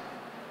about.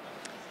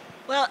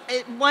 Well,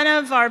 one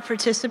of our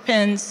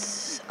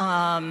participants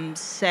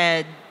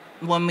said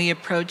when we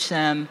approached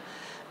them,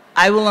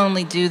 I will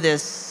only do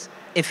this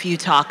if you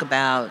talk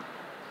about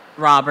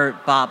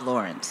Robert Bob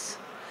Lawrence.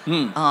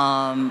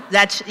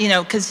 That's,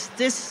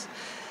 because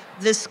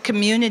this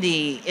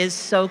community is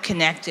so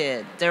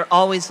connected. They're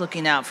always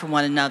looking out for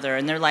one another.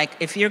 And they're like,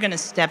 if you're going to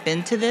step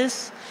into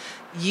this,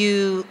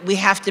 we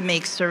have to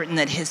make certain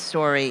that his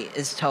story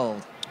is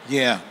told.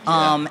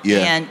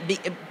 And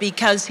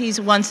because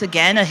he's once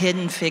again a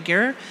hidden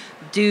figure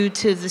due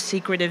to the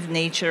secretive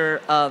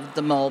nature of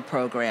the mole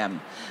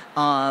program.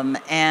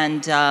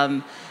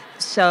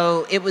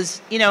 So it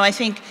was, I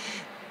think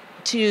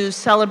to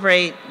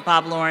celebrate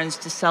Bob Lawrence,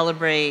 to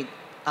celebrate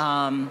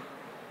Ron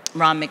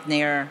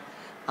McNair,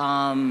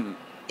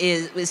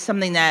 is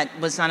something that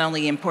was not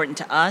only important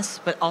to us,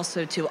 but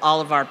also to all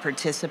of our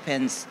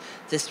participants.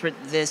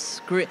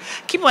 This group,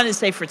 I keep wanting to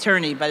say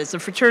fraternity, but it's a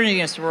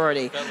fraternity and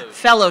sorority.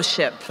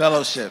 Fellowship.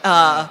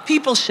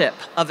 Peopleship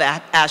of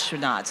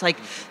astronauts. Like,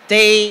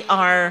 they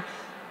are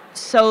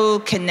so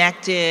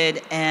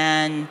connected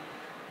and,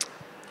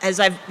 as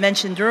I've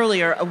mentioned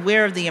earlier,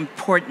 aware of the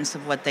importance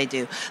of what they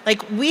do.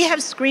 Like, we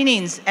have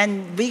screenings,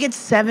 and we get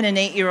 7- and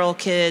 8-year-old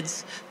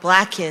kids,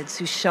 black kids,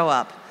 who show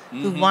up,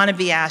 who want to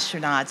be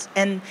astronauts.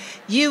 And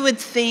you would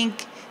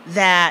think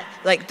that,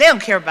 like, they don't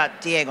care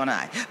about Diego and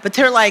I, but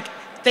they're like,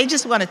 they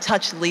just want to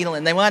touch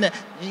Leland. They want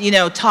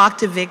to, talk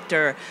to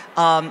Victor.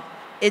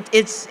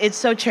 It's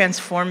so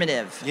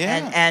transformative.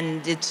 Yeah.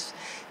 And it's,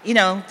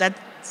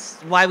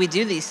 that's why we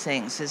do these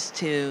things, is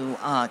to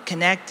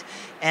connect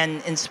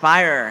and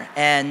inspire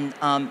and,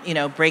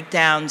 break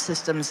down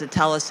systems that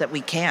tell us that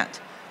we can't.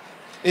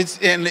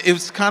 It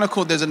was kind of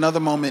cool. There's another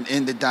moment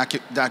in the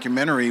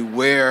documentary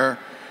where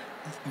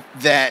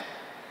that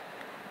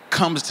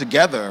comes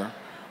together.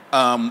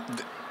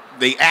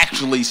 They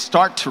actually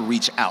start to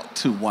reach out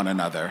to one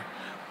another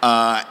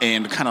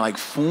and kind of like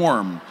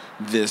form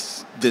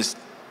this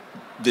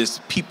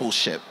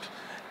peopleship,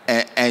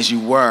 as you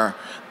were.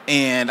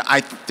 And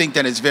I think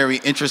that it's very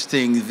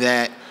interesting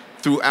that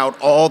throughout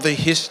all the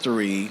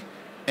history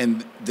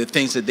and the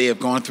things that they have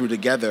gone through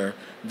together,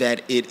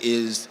 that it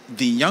is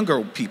the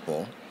younger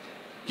people,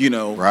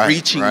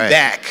 reaching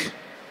back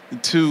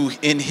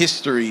in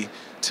history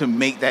to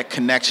make that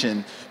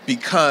connection,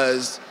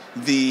 because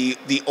the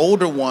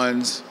older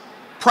ones,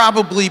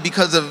 probably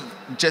because of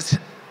just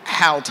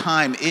how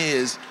time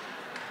is,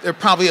 they're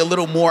probably a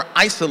little more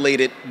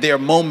isolated, their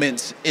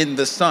moments in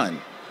the sun.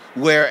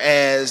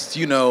 Whereas,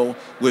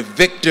 with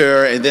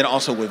Victor and then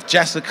also with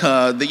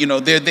Jessica,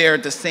 they're there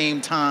at the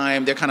same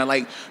time. They're kind of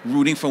like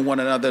rooting for one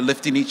another,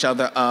 lifting each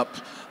other up.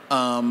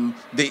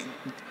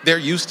 They're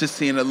used to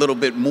seeing a little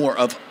bit more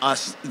of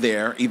us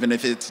there, even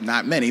if it's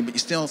not many, but you're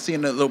still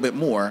seeing a little bit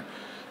more.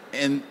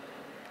 And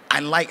I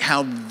like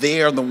how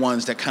they're the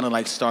ones that kind of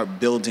like start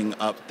building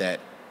up that.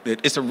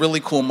 It's a really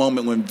cool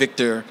moment when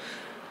Victor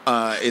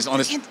is on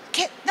his...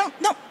 No,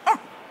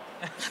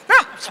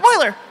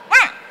 spoiler.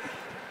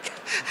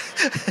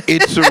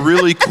 It's a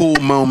really cool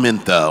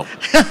moment, though.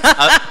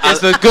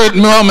 It's a good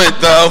moment,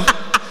 though.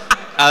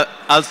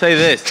 I'll say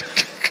this.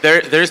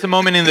 There's a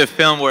moment in the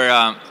film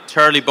where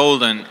Charlie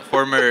Bolden,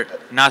 former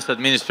NASA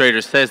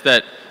administrator, says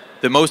that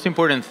the most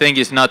important thing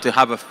is not to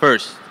have a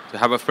first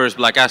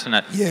black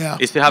astronaut. Yeah.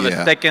 Is to have a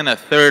second, a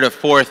third, a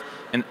fourth.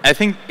 And I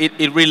think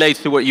it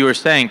relates to what you were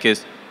saying,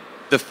 because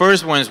the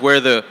first ones were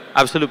the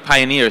absolute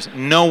pioneers.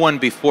 No one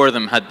before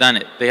them had done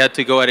it. They had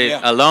to go at it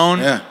alone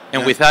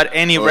and without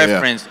any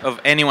reference of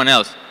anyone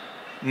else.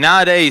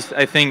 Nowadays,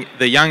 I think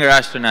the younger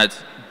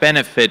astronauts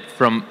benefit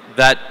from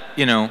that,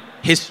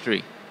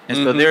 history. And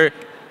so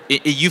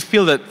you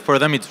feel that for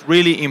them it's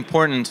really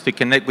important to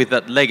connect with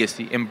that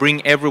legacy and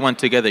bring everyone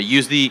together.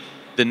 Use the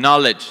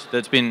knowledge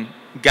that's been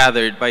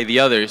gathered by the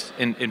others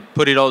and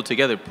put it all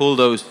together. Pull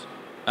those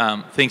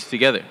things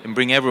together and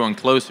bring everyone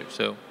closer.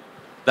 So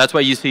that's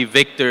why you see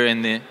Victor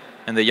and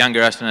the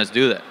younger astronauts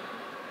do that.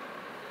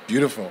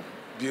 Beautiful.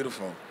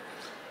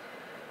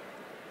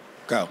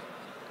 Go.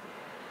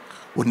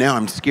 Well, now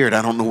I'm scared.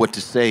 I don't know what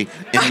to say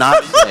and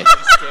not say.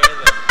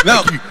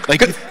 No,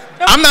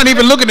 I'm not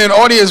even looking at the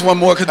audience one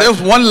more, because there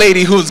was one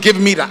lady who was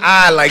giving me the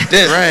eye like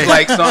this. Right.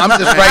 Like, so I'm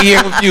just right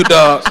here with you,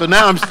 dog. So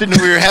now I'm sitting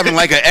here having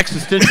like an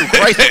existential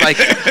crisis. Like,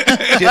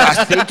 did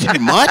I say too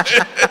much?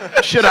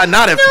 Should I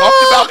not have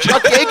talked about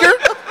Chuck Yeager?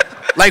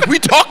 Like, we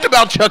talked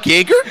about Chuck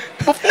Yeager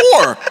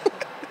before.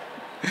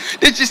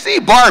 Did you see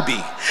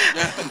Barbie?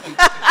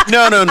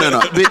 No.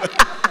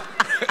 But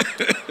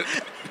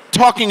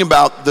talking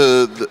about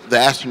the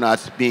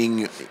astronauts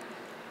being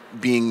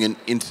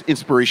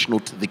inspirational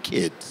to the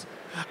kids,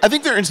 I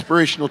think they're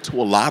inspirational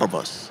to a lot of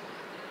us.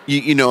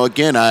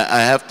 Again,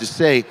 I have to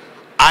say,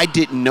 I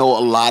didn't know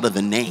a lot of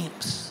the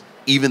names,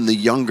 even the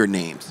younger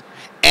names.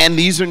 And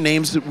these are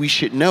names that we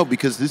should know,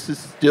 because this is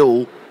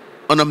still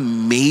an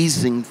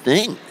amazing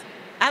thing.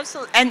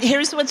 Absolutely. And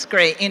here's what's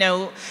great.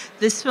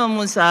 This film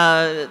was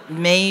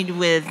made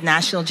with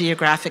National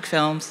Geographic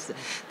Films.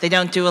 They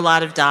don't do a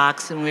lot of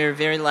docs, and we were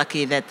very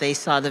lucky that they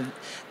saw the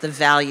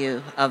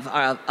value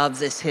of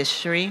this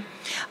history.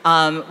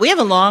 We have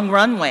a long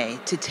runway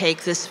to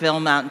take this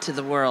film out into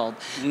the world.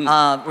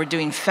 We're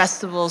doing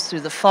festivals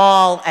through the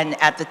fall, and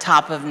at the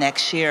top of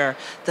next year,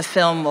 the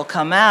film will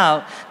come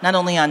out not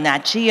only on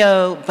Nat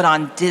Geo, but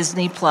on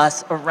Disney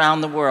Plus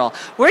around the world.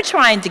 We're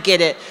trying to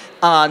get it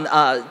on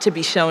to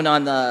be shown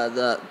on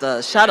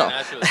the shuttle.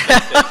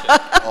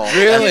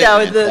 Really?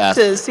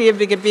 To see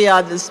if it could be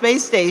on the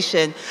space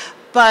station.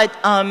 But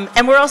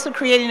and we're also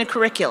creating a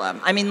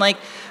curriculum. I mean, like,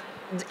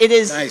 it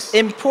is Nice.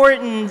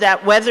 important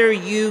that whether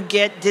you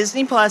get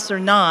Disney Plus or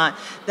not,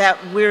 that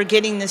we're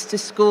getting this to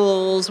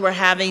schools, we're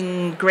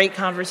having great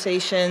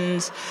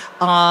conversations,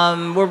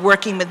 we're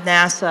working with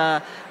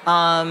NASA,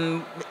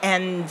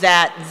 and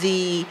that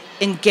the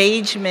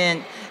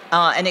engagement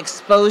and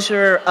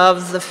exposure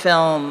of the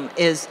film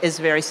is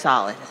very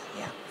solid.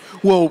 Yeah.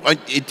 Well,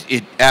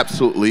 it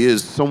absolutely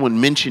is. Someone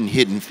mentioned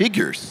Hidden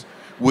Figures,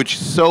 which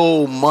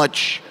so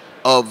much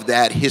of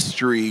that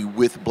history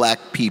with Black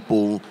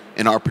people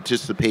and our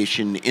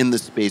participation in the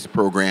space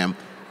program,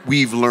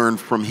 we've learned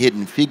from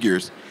Hidden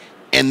Figures.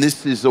 And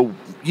this is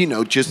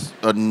just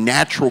a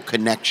natural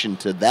connection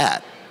to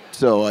that.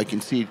 So I can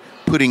see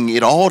putting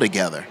it all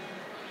together.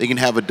 They can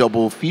have a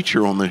double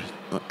feature on the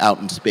out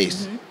in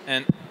space. Mm-hmm.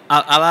 And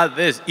I'll add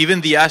this,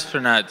 even the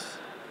astronauts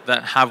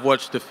that have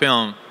watched the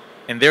film,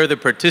 and they're the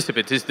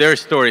participants, it's their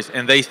stories,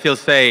 and they still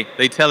they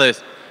tell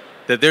us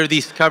that they're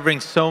discovering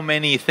so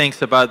many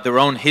things about their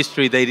own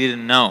history they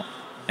didn't know.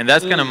 And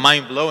that's kind of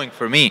mind-blowing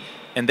for me.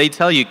 And they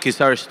tell you,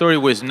 because our story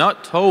was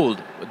not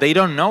told, they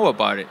don't know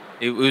about it.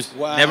 It was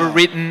never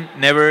written,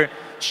 never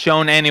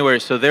shown anywhere.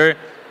 So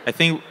I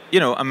think,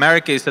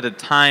 America is at a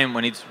time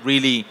when it's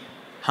really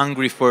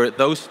hungry for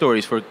those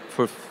stories, for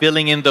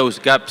filling in those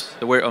gaps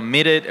that were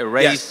omitted,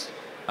 erased,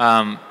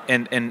 and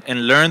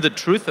learn the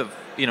truth of,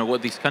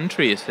 what this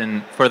country is.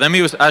 And for them,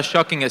 it was as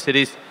shocking as it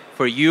is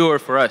for you or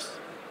for us.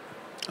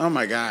 Oh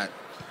my God.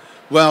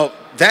 Well,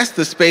 that's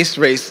the space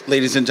race,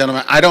 ladies and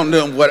gentlemen. I don't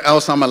know what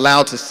else I'm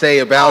allowed to say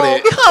about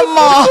it. Come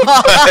on.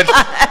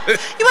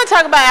 You want to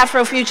talk about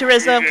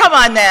Afrofuturism? Come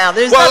on now.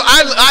 There's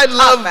I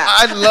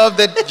love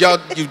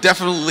that you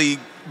definitely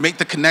make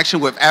the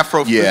connection with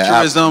Afrofuturism.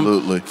 Yeah,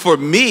 absolutely. For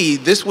me,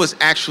 this was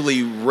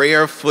actually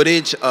rare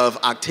footage of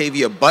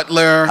Octavia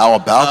Butler. How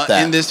about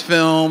that? In this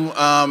film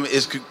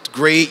is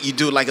great. You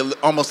do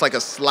almost like a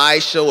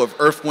slideshow of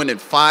Earth, Wind,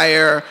 and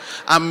Fire.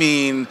 I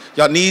mean,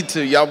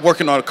 y'all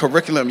working on a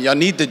curriculum. Y'all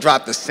need to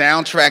drop the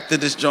soundtrack to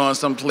this joint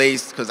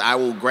someplace, because I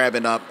will grab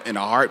it up in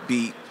a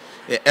heartbeat.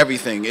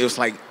 Everything. It was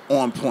like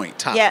on point,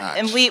 top notch. Yeah,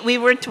 and we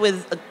worked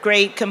with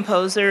great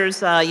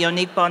composers,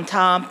 Yonique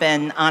Bontemps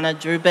and Anna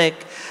Drubik,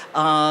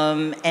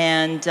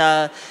 and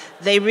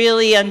they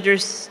really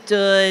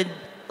understood,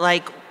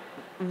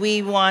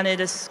 we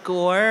wanted a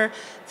score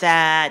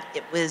that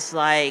it was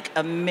like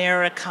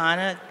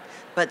Americana,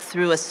 but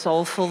through a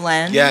soulful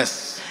lens.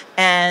 Yes.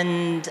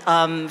 And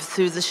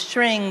through the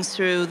strings,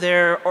 through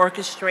their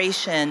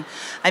orchestration.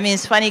 I mean,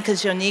 it's funny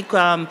because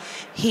Yonique,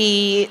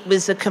 he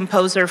was a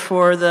composer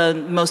for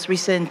the most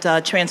recent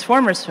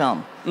Transformers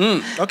film.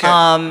 Okay.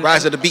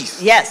 Rise of the Beast.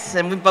 Yes,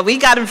 but we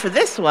got him for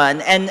this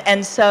one, and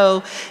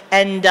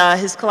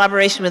his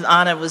collaboration with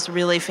Anna was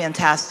really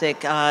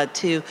fantastic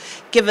to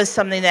give us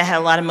something that had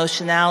a lot of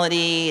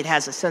emotionality. It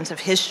has a sense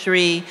of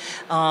history,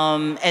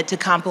 and to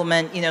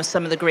complement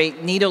some of the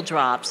great needle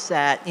drops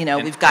that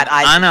we've got.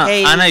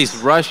 Anna is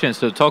Russian,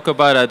 so talk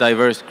about a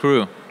diverse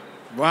crew.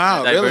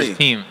 Wow, a diverse really?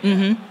 team.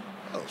 Mm-hmm.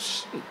 Oh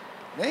shoot,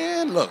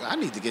 man! Look, I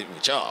need to get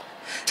with y'all.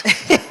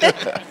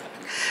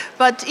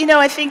 But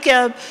I think.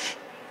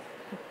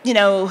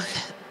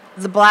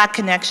 The Black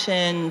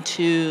connection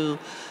to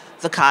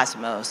the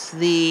cosmos,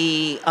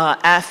 the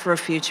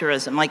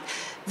Afrofuturism,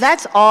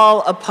 that's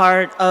all a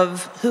part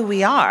of who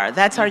we are.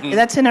 That's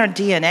that's in our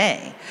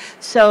DNA.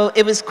 So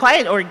it was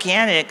quite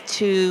organic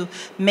to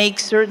make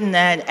certain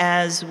that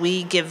as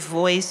we give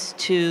voice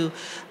to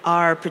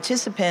our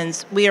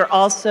participants, we are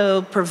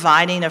also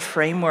providing a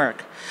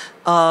framework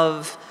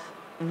of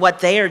what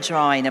they are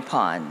drawing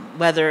upon,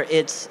 whether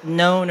it's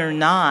known or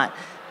not.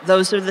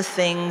 Those are the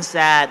things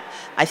that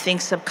I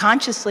think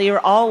subconsciously are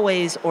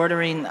always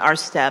ordering our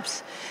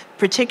steps,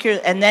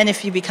 and then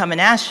if you become an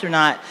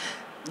astronaut,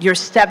 your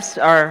steps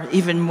are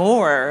even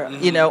more,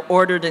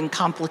 ordered and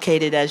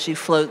complicated as you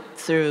float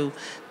through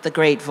the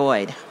great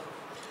void.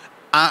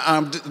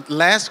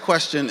 Last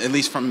question, at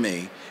least from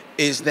me,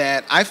 is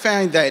that I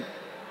find that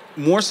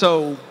more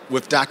so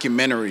with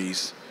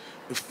documentaries,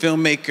 with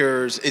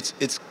filmmakers,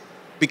 it's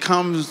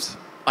becomes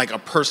like a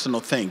personal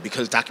thing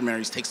because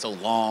documentaries take so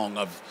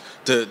long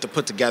to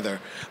put together.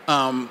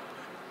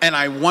 And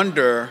I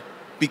wonder,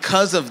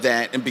 because of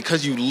that, and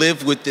because you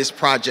lived with this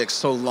project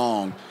so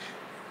long,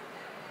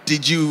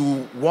 did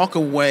you walk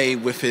away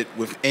with it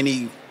with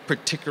any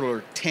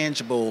particular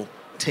tangible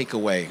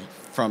takeaway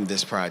from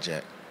this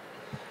project?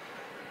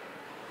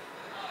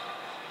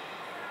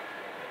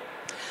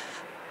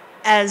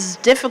 As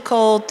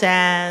difficult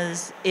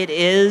as it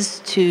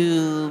is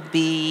to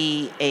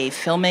be a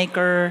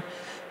filmmaker,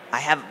 I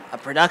have a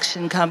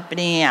production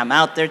company. I'm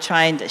out there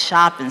trying to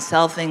shop and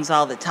sell things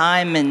all the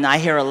time, and I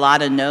hear a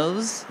lot of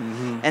no's.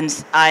 Mm-hmm.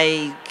 And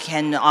I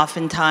can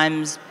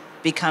oftentimes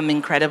become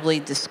incredibly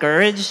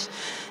discouraged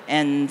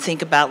and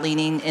think about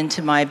leaning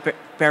into my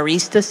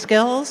barista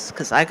skills,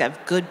 because I have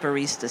good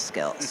barista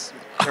skills.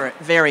 They're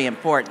very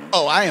important.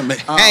 Oh, I am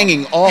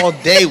hanging all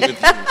day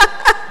with you.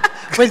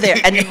 We're there.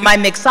 And my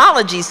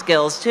mixology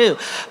skills, too.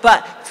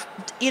 But,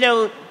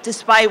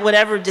 despite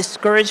whatever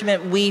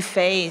discouragement we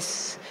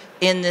face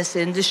in this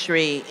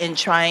industry in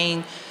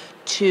trying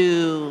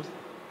to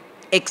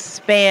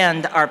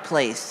expand our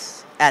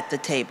place at the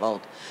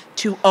table,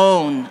 to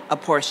own a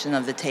portion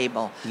of the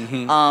table.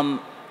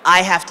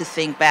 I have to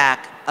think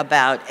back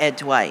about Ed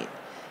Dwight,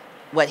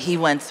 what he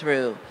went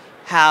through,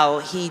 how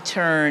he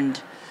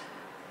turned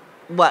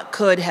what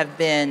could have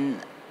been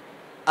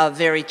a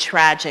very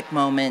tragic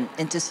moment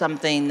into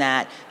something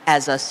that,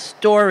 as a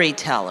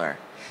storyteller,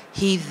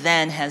 he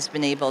then has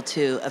been able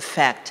to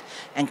affect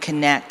and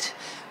connect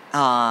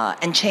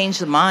and change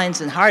the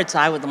minds and hearts,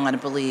 I would want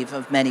to believe,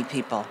 of many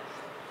people.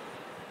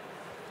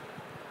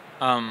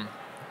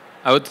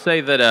 I would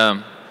say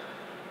that,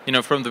 you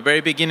know, from the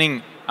very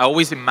beginning, I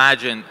always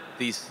imagined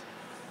this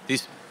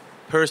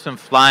person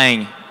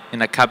flying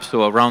in a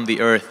capsule around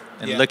the Earth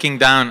and looking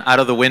down out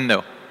of the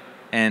window.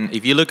 And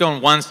if you look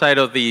on one side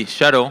of the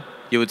shuttle,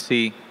 you would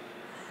see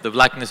the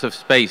blackness of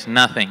space,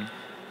 nothing,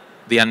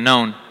 the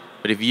unknown.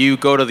 But if you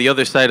go to the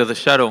other side of the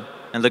shuttle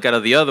and look out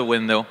of the other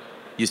window,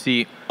 you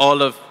see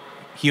all of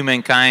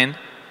humankind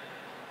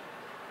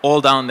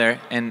all down there.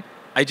 And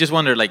I just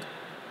wonder, like,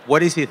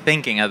 what is he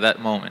thinking at that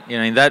moment? You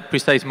know, in that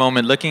precise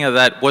moment, looking at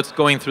that, what's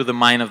going through the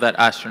mind of that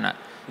astronaut?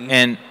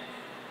 And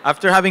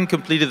after having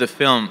completed the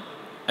film,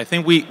 I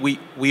think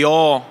we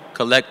all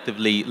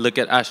collectively look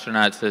at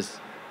astronauts as,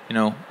 you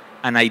know,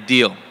 an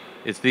ideal.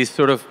 It's this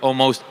sort of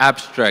almost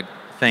abstract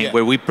thing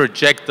where we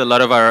project a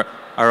lot of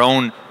our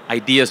own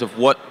ideas of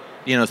what,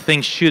 you know,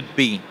 things should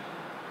be.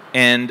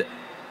 And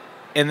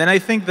then I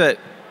think that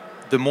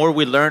the more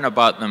we learn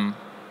about them,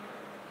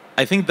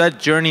 I think that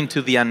journey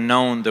into the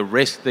unknown, the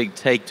risk they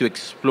take to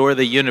explore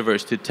the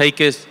universe, to take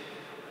us,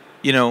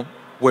 you know,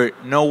 where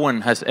no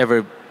one has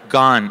ever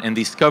gone and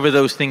discover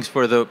those things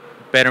for the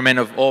betterment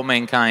of all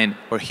mankind,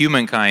 or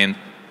humankind,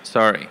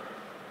 sorry.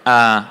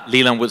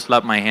 Leland would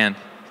slap my hand.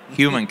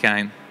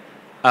 Humankind.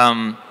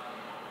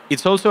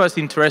 It's also as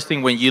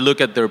interesting when you look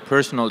at their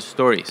personal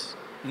stories.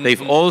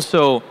 They've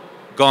also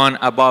gone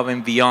above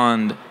and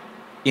beyond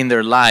in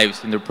their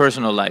lives, in their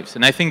personal lives.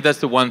 And I think that's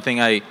the one thing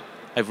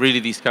I've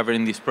really discovered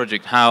in this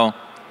project, how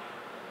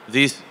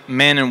these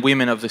men and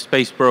women of the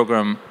space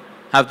program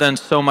have done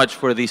so much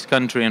for this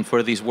country and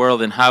for this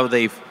world, and how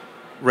they've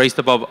raised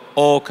above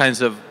all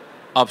kinds of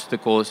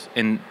obstacles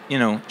and, you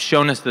know,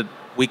 shown us that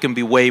we can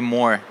be way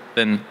more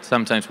than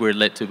sometimes we're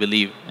led to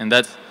believe. And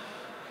that's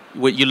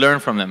what you learn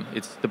from them.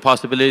 It's the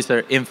possibilities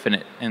are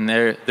infinite, and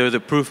they're the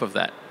proof of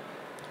that.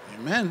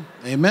 Amen.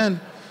 Amen.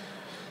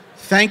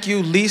 Thank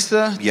you,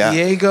 Lisa,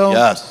 Diego.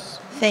 Yes.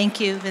 Thank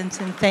you,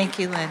 Vincent. Thank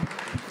you, Lynn.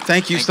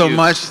 Thank you so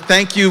much.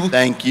 Thank you.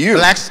 Thank you.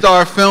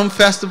 BlackStar Film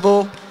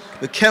Festival,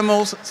 the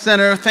Kimmel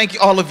Center. Thank you,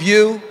 all of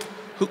you.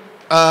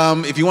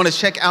 If you want to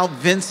check out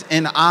Vince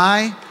and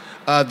I,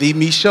 the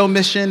Micheaux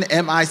Mission,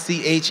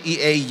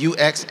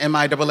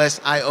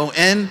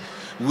 MICHEAUXMISSION.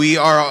 We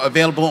are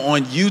available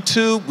on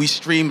YouTube. We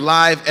stream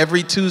live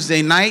every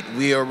Tuesday night.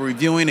 We are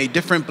reviewing a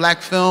different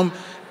black film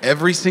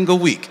every single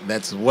week.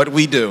 That's what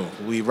we do.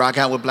 We rock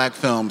out with black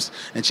films.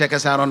 And check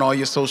us out on all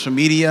your social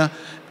media.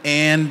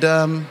 And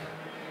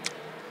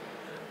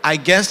I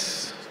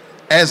guess,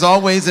 as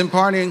always in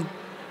parting,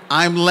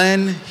 I'm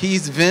Len,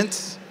 he's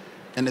Vince.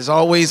 And as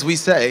always we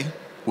say,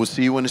 we'll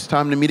see you when it's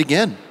time to meet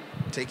again.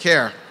 Take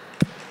care.